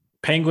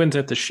 Penguins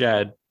at the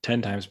Shed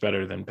 10 times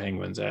better than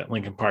penguins at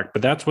Lincoln Park.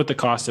 But that's what the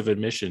cost of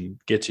admission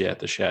gets you at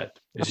the Shed,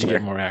 is you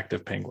get more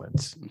active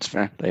penguins. It's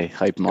fair. They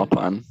hype them up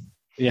on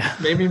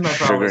Maybe my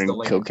problem is sugar the and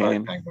Lincoln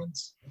cocaine. Park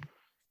penguins.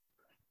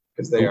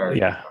 Because they are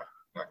not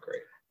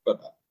great.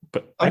 But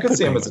I could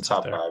see them as a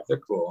top 5. They're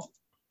cool.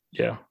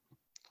 Yeah.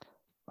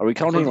 Are we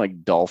counting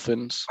like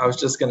dolphins? I was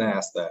just going to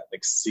ask that.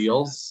 Like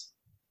seals?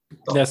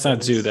 Dolphins. That's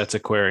not zoo. That's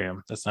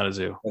aquarium. That's not a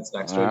zoo. That's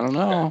next week. I don't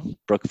know. Okay.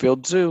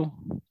 Brookfield Zoo.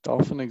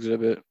 Dolphin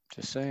exhibit.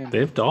 Just saying. They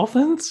have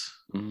dolphins?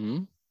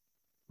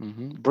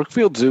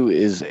 Brookfield Zoo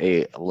is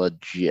a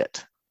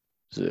legit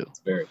zoo.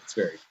 It's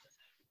very.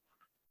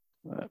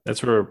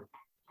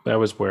 That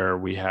was where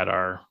we had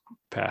our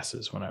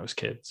passes when I was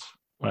kids.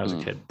 When I was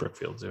a kid,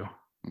 Brookfield Zoo.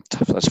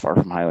 That's far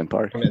from Highland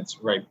Park. I mean, it's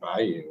right by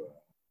you,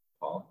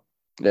 Paul.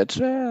 That's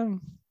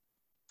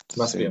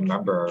must be a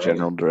member already.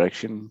 General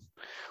direction.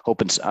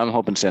 I'm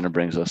hoping Santa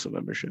brings us a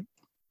membership.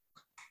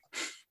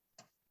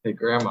 Hey,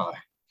 Grandma.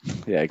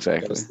 Yeah,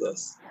 exactly. What is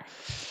this?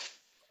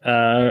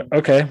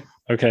 Okay.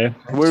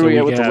 Where are we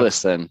at with the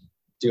list then?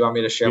 Do you want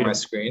me to share my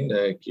screen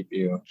to keep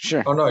you?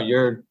 Sure. Oh no,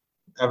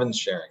 Evan's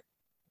sharing.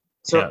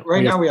 So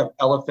now we have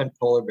elephant,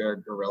 polar bear,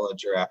 gorilla,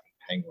 giraffe, and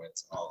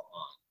penguins all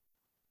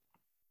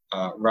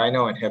on.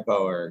 Rhino and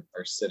hippo are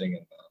sitting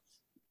in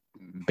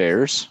the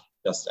bears.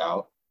 Just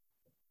out.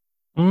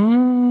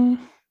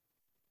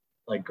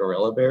 Like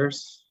gorilla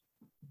bears,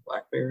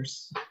 black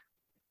bears.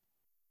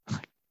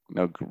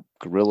 No,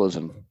 gorillas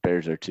and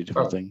bears are two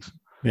different things.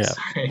 Yeah.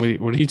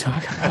 What are you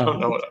talking about? I don't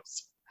know what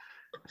else.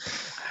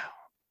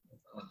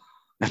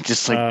 I'm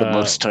just like the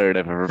most tired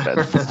I've ever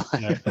been.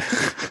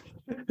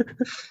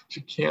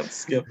 You can't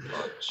skip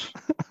lunch.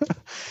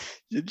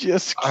 You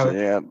just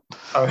can't.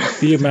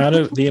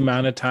 The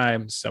amount of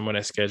times someone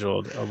has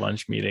scheduled a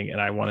lunch meeting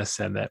and I want to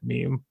send that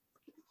meme.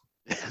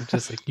 I'm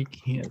just like, you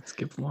can't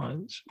skip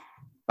lunch.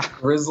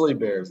 Grizzly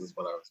bears is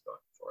what I was going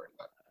for.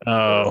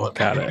 Oh,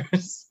 got it.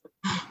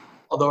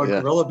 Although a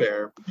gorilla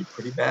bear would be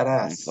pretty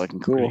badass. Fucking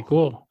cool. Pretty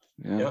cool.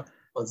 Yeah.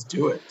 Let's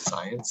do it.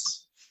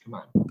 Science.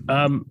 Come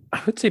on.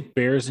 I would say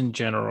bears in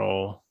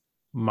general,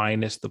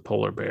 minus the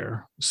polar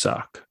bear,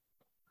 suck.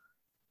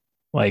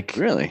 Like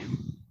really?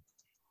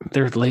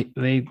 They're late.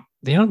 They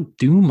don't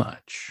do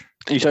much.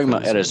 Are you talking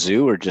about at a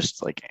zoo or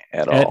just like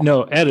at all?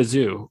 No, at a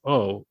zoo.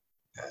 Oh,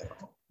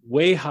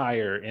 way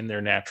higher in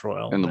their natural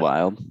element. In the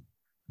wild.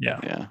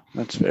 Yeah,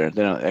 that's fair.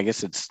 They don't. I guess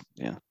they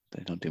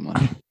don't do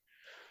much.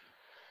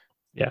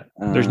 Yeah,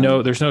 there's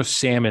no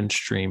salmon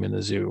stream in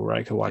the zoo where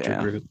I could watch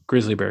a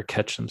grizzly bear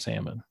catch some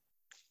salmon.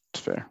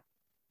 That's fair.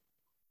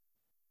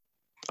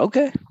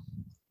 Okay.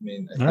 I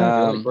mean,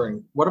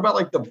 what about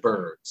like the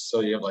birds?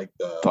 So you have like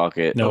the fuck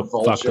it. No,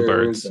 fuck the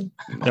birds.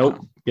 Nope,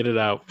 get it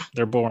out.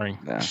 They're boring.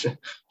 Yeah.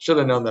 Should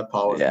have known that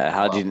Paul was. Yeah,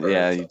 how'd you?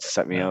 Yeah, you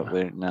set me up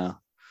there. No.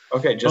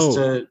 Okay,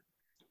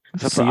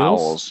 except for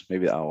owls,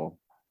 maybe the owl.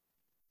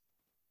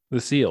 The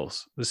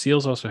seals. The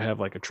seals also have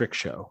like a trick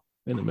show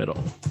in the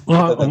middle.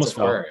 Well, almost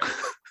fell.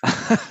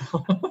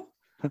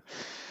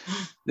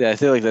 Yeah, I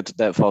feel like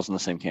that falls in the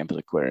same camp as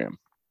aquarium.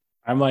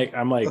 I'm like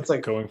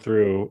going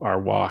through our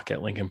walk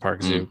at Lincoln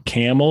Park Zoo.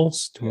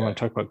 Camels. Do we want to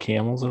talk about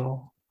camels at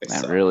all?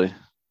 Not really.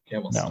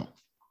 Camels. No.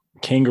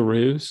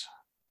 Kangaroos.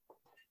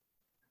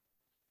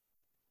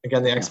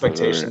 Again, the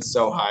expectation's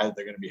so high that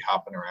they're going to be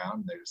hopping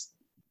around. I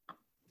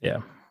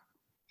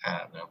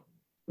don't know.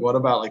 What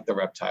about like the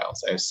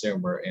reptiles? I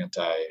assume we're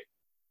anti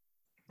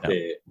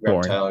the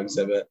reptile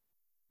exhibit.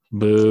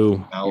 Boo.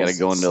 You got to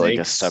go into like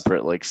a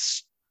separate, like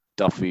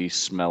stuffy,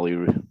 smelly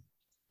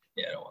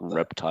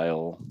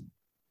reptile.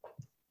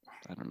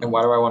 I don't know. And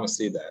why do I want to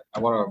see that? I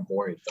want to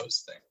avoid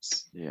those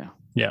things. Yeah.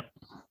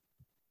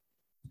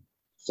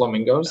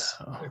 Flamingos.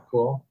 They're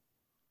cool.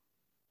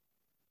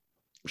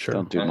 Sure.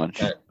 Don't do much.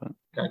 Kind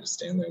of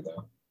stand there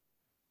though.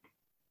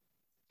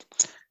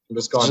 I'm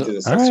just going through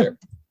this list here.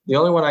 The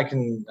only one I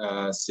can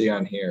see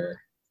on here,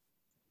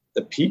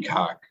 the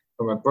peacock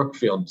from a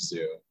Brookfield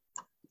Zoo,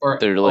 or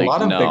a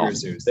lot of bigger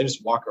zoos. They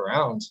just walk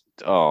around.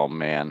 Oh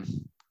man!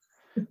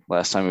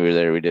 Last time we were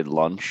there, we did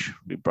lunch.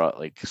 We brought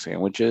like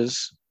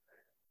sandwiches.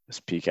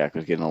 This peacock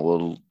was getting a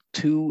little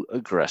too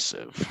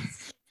aggressive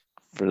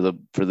for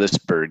this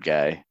bird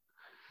guy,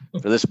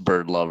 for this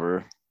bird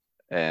lover,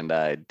 and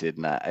I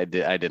didn't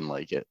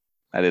like it.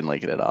 I didn't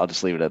like it at all. I'll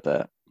just leave it at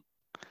that.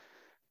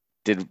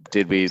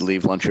 Did we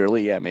leave lunch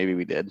early? Yeah, maybe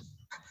we did.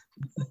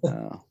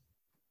 Yeah.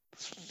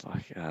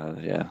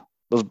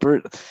 Those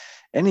birds,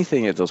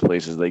 anything at those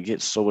places, they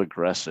get so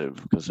aggressive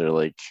because they're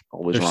like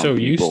always around so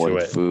people and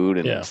used to it. food,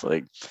 and it's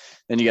like,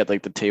 then you got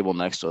like the table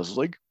next to us. It's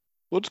like,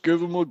 let's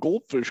give them a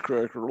goldfish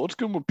cracker. Let's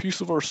give them a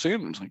piece of our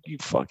sandwich. Like, you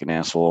fucking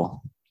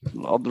asshole.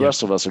 All the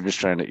rest of us are just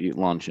trying to eat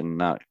lunch and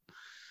not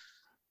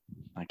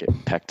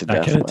get pecked to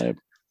death by a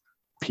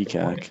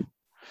peacock.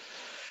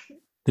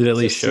 Did it at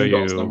least show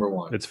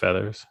you its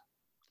feathers?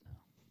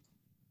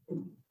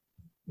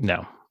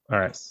 No. All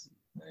right.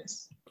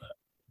 Nice.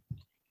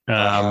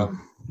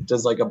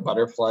 Does like a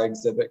butterfly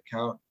exhibit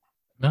count?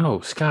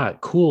 No,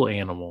 Scott. Cool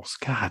animals.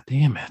 God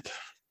damn it.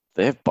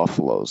 They have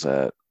buffaloes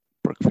at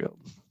Brookfield.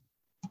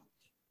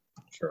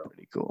 True.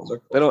 Pretty cool. So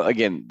cool.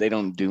 They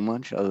don't do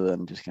much other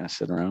than just kind of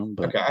sit around.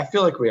 But okay, I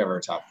feel like we have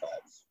our top 5.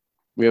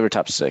 we have our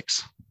top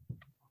 6.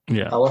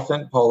 Yeah.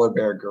 Elephant, polar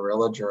bear,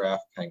 gorilla, giraffe,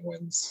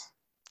 penguins,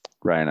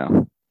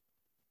 Rhino.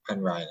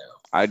 and rhino.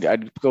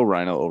 I'd go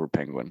rhino over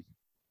penguin.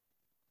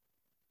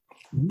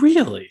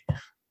 Really?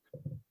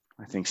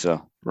 I think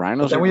so. But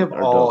Rhinos. then we have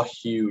are all dope.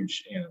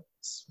 huge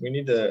animals. We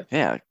need to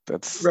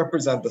That's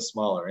represent the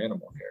smaller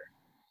animal here.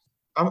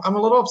 I'm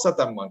a little upset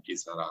that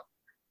monkey's not on.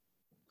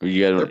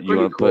 you They're got. You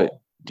pretty want to cool. put?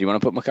 Do you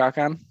want to put macaque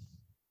on?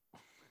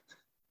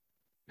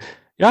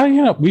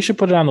 Yeah, we should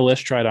put it on the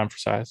list. Try it on for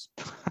size.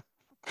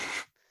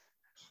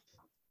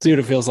 See what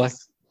it feels like.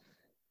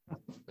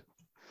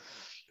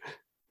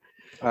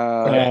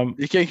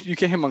 You can't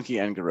hit monkey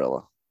and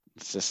gorilla.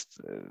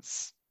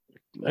 It's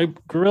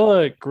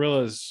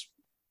Gorilla's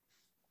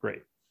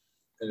great.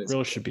 It is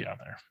Gorilla should be on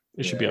there.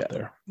 It should be up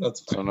there.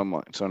 That's so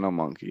fine. no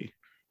monkey.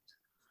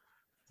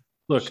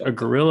 Look, a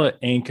gorilla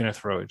ain't gonna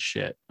throw its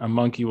shit. A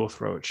monkey will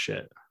throw its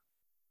shit.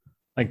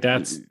 Like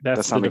that's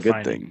not a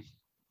good thing.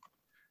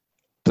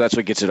 But that's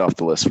what gets it off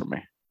the list for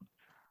me.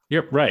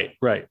 Yep, right.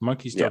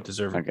 Monkeys don't Yep,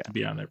 deserve okay. to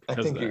be on there. I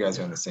Because think of you that. guys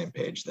are on the same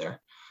page there.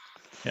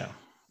 Yeah.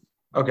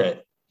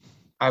 Okay.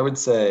 I would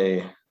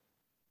say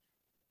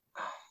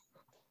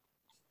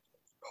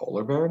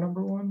polar bear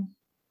number 1.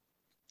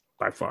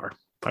 By far.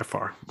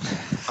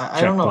 I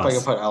don't know if I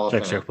could put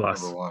elephant Check at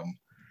plus. number 1.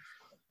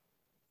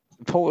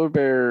 Polar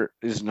bear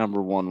is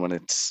number 1 when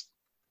it's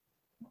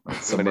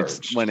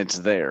Submerged. when it's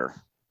there.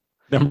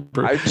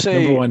 I'd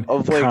say number 1,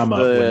 of like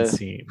comma, the- when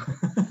seen.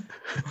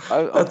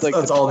 Of like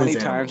that's the all 20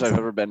 these times animals. I've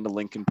ever been to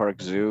Lincoln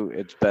Park Zoo,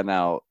 it's been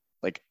out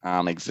like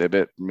on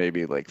exhibit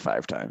maybe like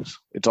 5 times.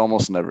 It's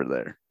almost never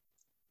there.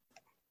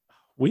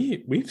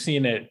 We've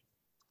seen it.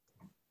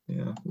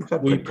 Yeah.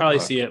 We probably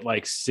see it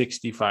like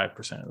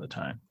 65% of the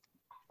time.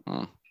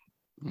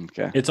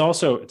 Okay. It's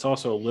also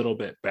a little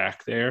bit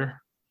back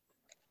there.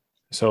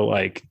 So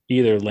like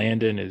either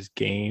Landon is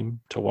game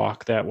to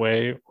walk that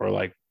way, or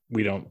like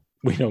we don't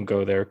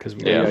go there because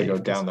we You gotta leave go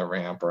 'cause- down the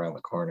ramp around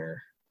the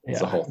corner. It's Yeah,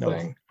 the whole no.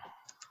 thing.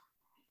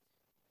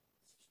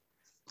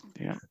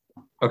 Yeah.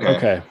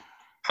 Okay.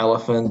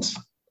 Elephant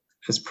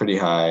is pretty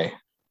high.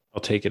 I'll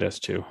take it as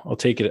 2.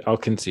 I'll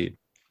concede.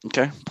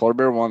 Okay. Polar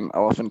bear 1,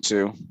 elephant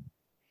 2.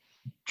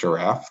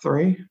 Giraffe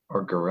 3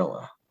 or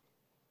gorilla?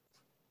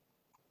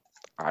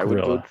 I would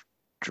go Gorilla.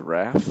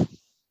 giraffe.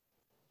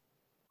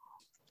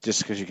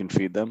 Just because you can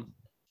feed them.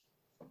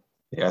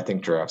 Yeah, I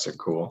think giraffes are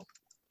cool.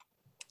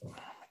 Oh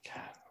my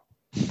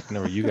god. I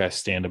know where you guys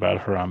stand about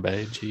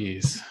Harambe.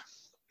 Jeez.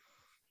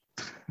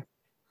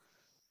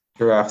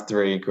 Giraffe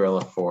 3,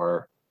 gorilla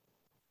 4,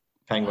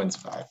 penguins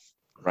 5.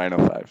 Rhino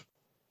 5.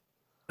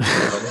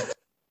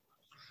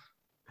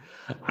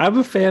 I'm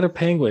a fan of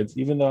penguins,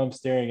 even though I'm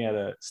staring at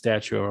a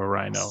statue of a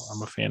rhino.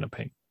 I'm a fan of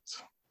penguins.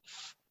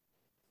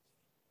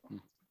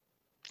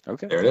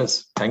 Okay. There it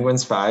is.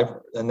 Penguins 5.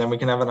 And then we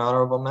can have an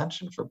honorable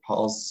mention for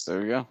Paul's.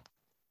 There we go.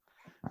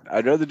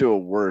 I'd rather do a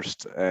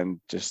worst and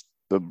just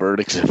the bird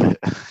exhibit.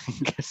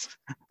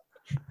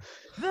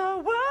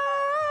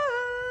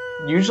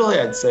 Usually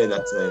I'd say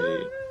that's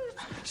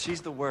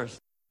She's the worst.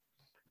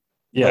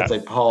 Yeah. that's a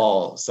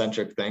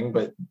Paul-centric thing,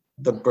 but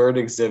the bird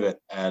exhibit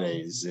at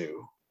a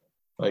zoo.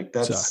 Like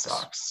that Sucks.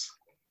 sucks.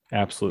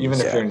 Absolutely. Even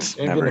sucks.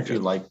 if Never you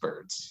good. like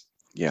birds.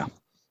 Yeah.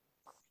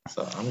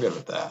 So I'm good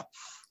with that.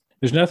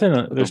 There's nothing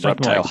The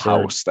reptile like house.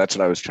 birds. That's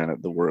what I was trying to.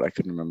 The word I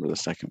couldn't remember the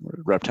second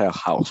word. Reptile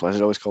house. Why is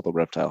it always called the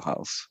reptile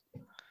house?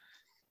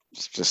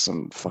 It's just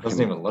some It fucking.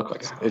 doesn't even look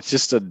like a house. It's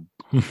just a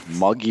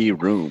muggy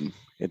room.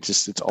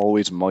 It's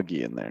always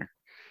muggy in there.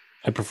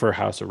 I prefer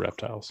House of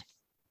Reptiles.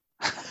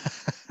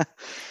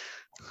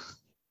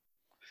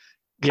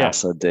 Yeah.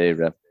 Casa de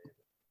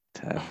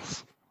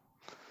reptiles.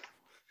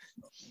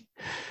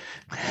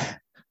 That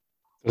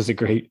was a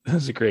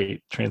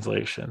great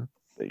translation.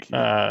 Thank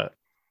you.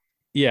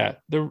 Yeah,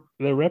 the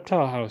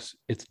reptile house,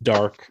 it's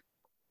dark.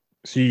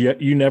 So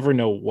you never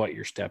know what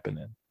you're stepping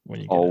in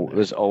when you get in there.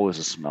 There's always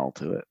a smell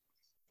to it.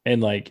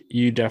 And like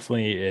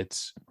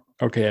it's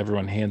okay,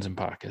 everyone hands in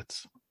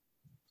pockets.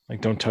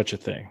 Like don't touch a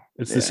thing.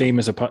 It's the same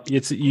as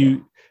it's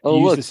you Oh,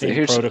 use look, the same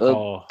here's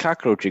protocol. a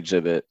cockroach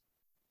exhibit.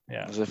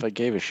 Yeah. As if I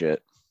gave a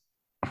shit.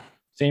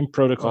 Same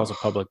protocol as a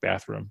public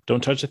bathroom.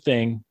 Don't touch a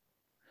thing.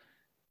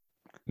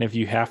 And if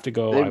you have to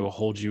go, I will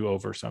hold you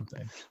over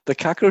something. The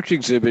cockroach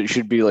exhibit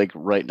should be like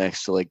right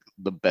next to like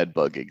the bed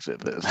bug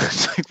exhibit.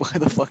 It's like, why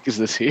the fuck is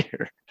this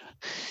here?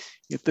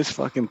 Get this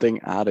fucking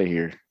thing out of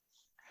here.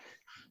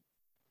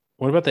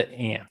 What about the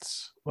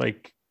ants?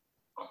 Like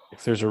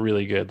if there's a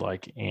really good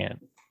like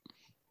ant.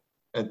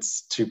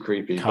 It's too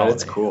creepy, but Colony.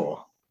 it's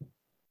cool.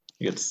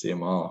 You get to see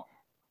them all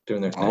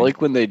doing their thing. I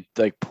like when they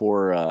like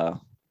pour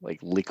like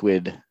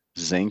liquid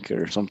zinc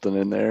or something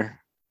in there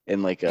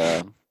in like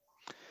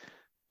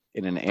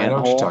in an I ant know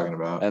what you're hole, talking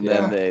about. and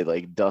then they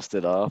like dust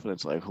it off, and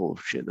it's like, oh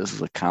shit, this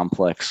is a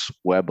complex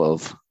web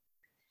of,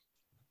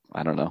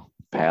 I don't know,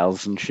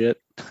 paths and shit.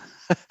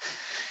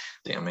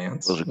 Damn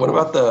ants. Those are What cool.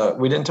 about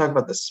we didn't talk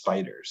about the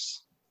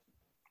spiders.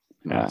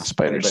 Nah,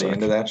 spiders Anybody suck.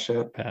 into that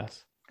shit?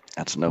 Pass.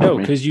 That's no. No,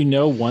 because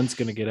one's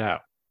gonna get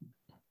out.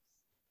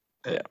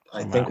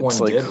 I think one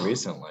did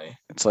recently.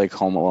 It's like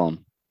Home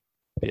Alone.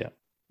 Yeah.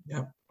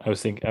 Yeah. I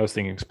was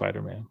thinking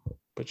Spider-Man,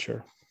 but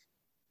sure.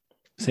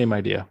 Same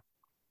idea.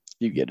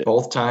 You get it.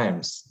 Both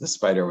times the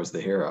spider was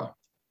the hero.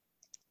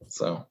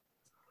 So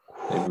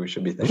maybe we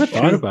should be thinking. Never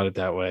thought about it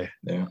that way.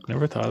 Yeah.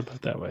 Never thought about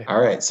it that way.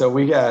 All right. So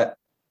we got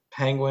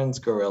penguins,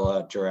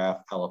 gorilla,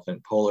 giraffe,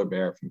 elephant, polar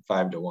bear from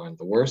 5 to 1.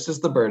 The worst is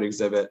the bird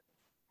exhibit.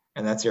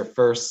 And that's your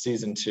first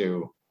season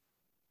 2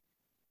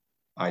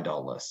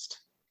 idol list.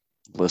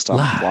 List on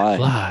the fly.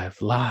 Live.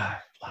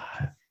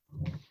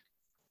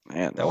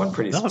 Man, that went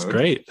pretty smooth. That was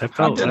great. That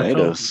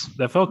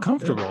felt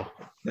comfortable.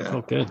 Yeah. That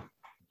felt good.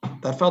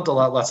 That felt a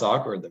lot less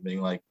awkward than being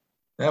like,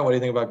 yeah, what do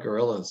you think about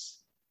gorillas?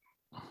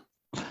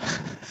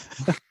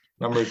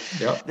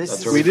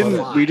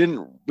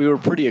 We were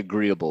pretty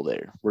agreeable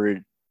there.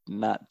 We're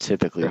not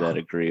typically that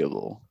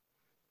agreeable.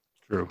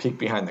 True. Peek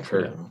behind the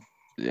curtain.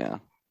 Yeah.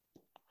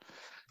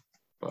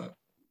 But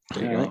I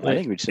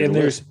think we should.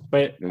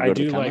 I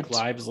do like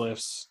live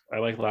lists. I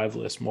like live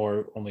lists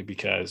more only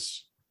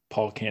because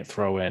Paul can't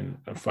throw in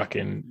a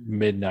fucking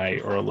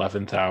midnight or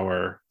 11th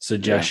hour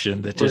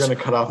suggestion that just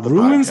cut off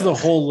ruins the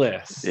whole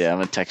list. Yeah, I'm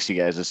gonna text you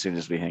guys as soon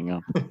as we hang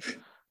up.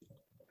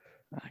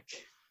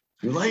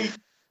 Too late.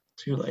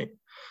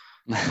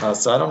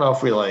 So I don't know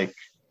if we like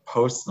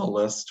post the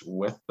list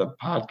with the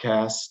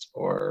podcast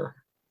or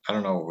I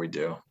don't know what we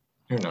do.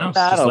 Who knows?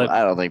 I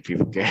don't think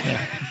people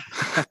care.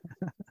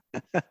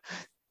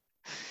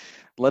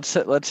 Let's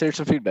hear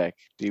some feedback.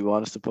 Do you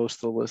want us to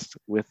post the list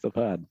with the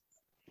pod?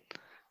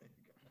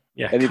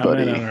 Yeah,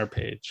 anybody comment on our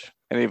page.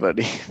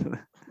 Anybody?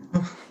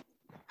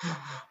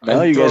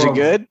 No, you guys are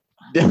good.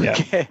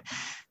 Okay.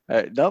 All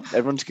right. Nope,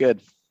 everyone's good.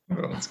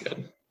 Everyone's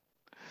good.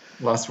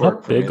 Less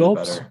work for me, the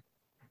better.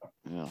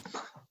 Yeah.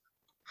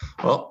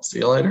 Well, see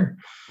you later.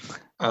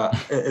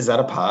 Is that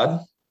a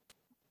pod? Is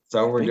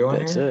that what we're doing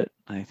that's here? It.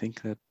 I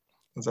think that.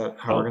 Is that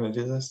how we're going to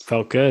do this?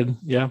 Felt good.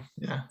 Yeah.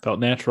 Felt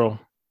natural.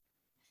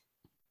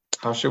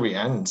 How should we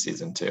end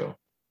season 2?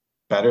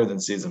 Better than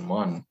season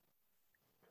 1.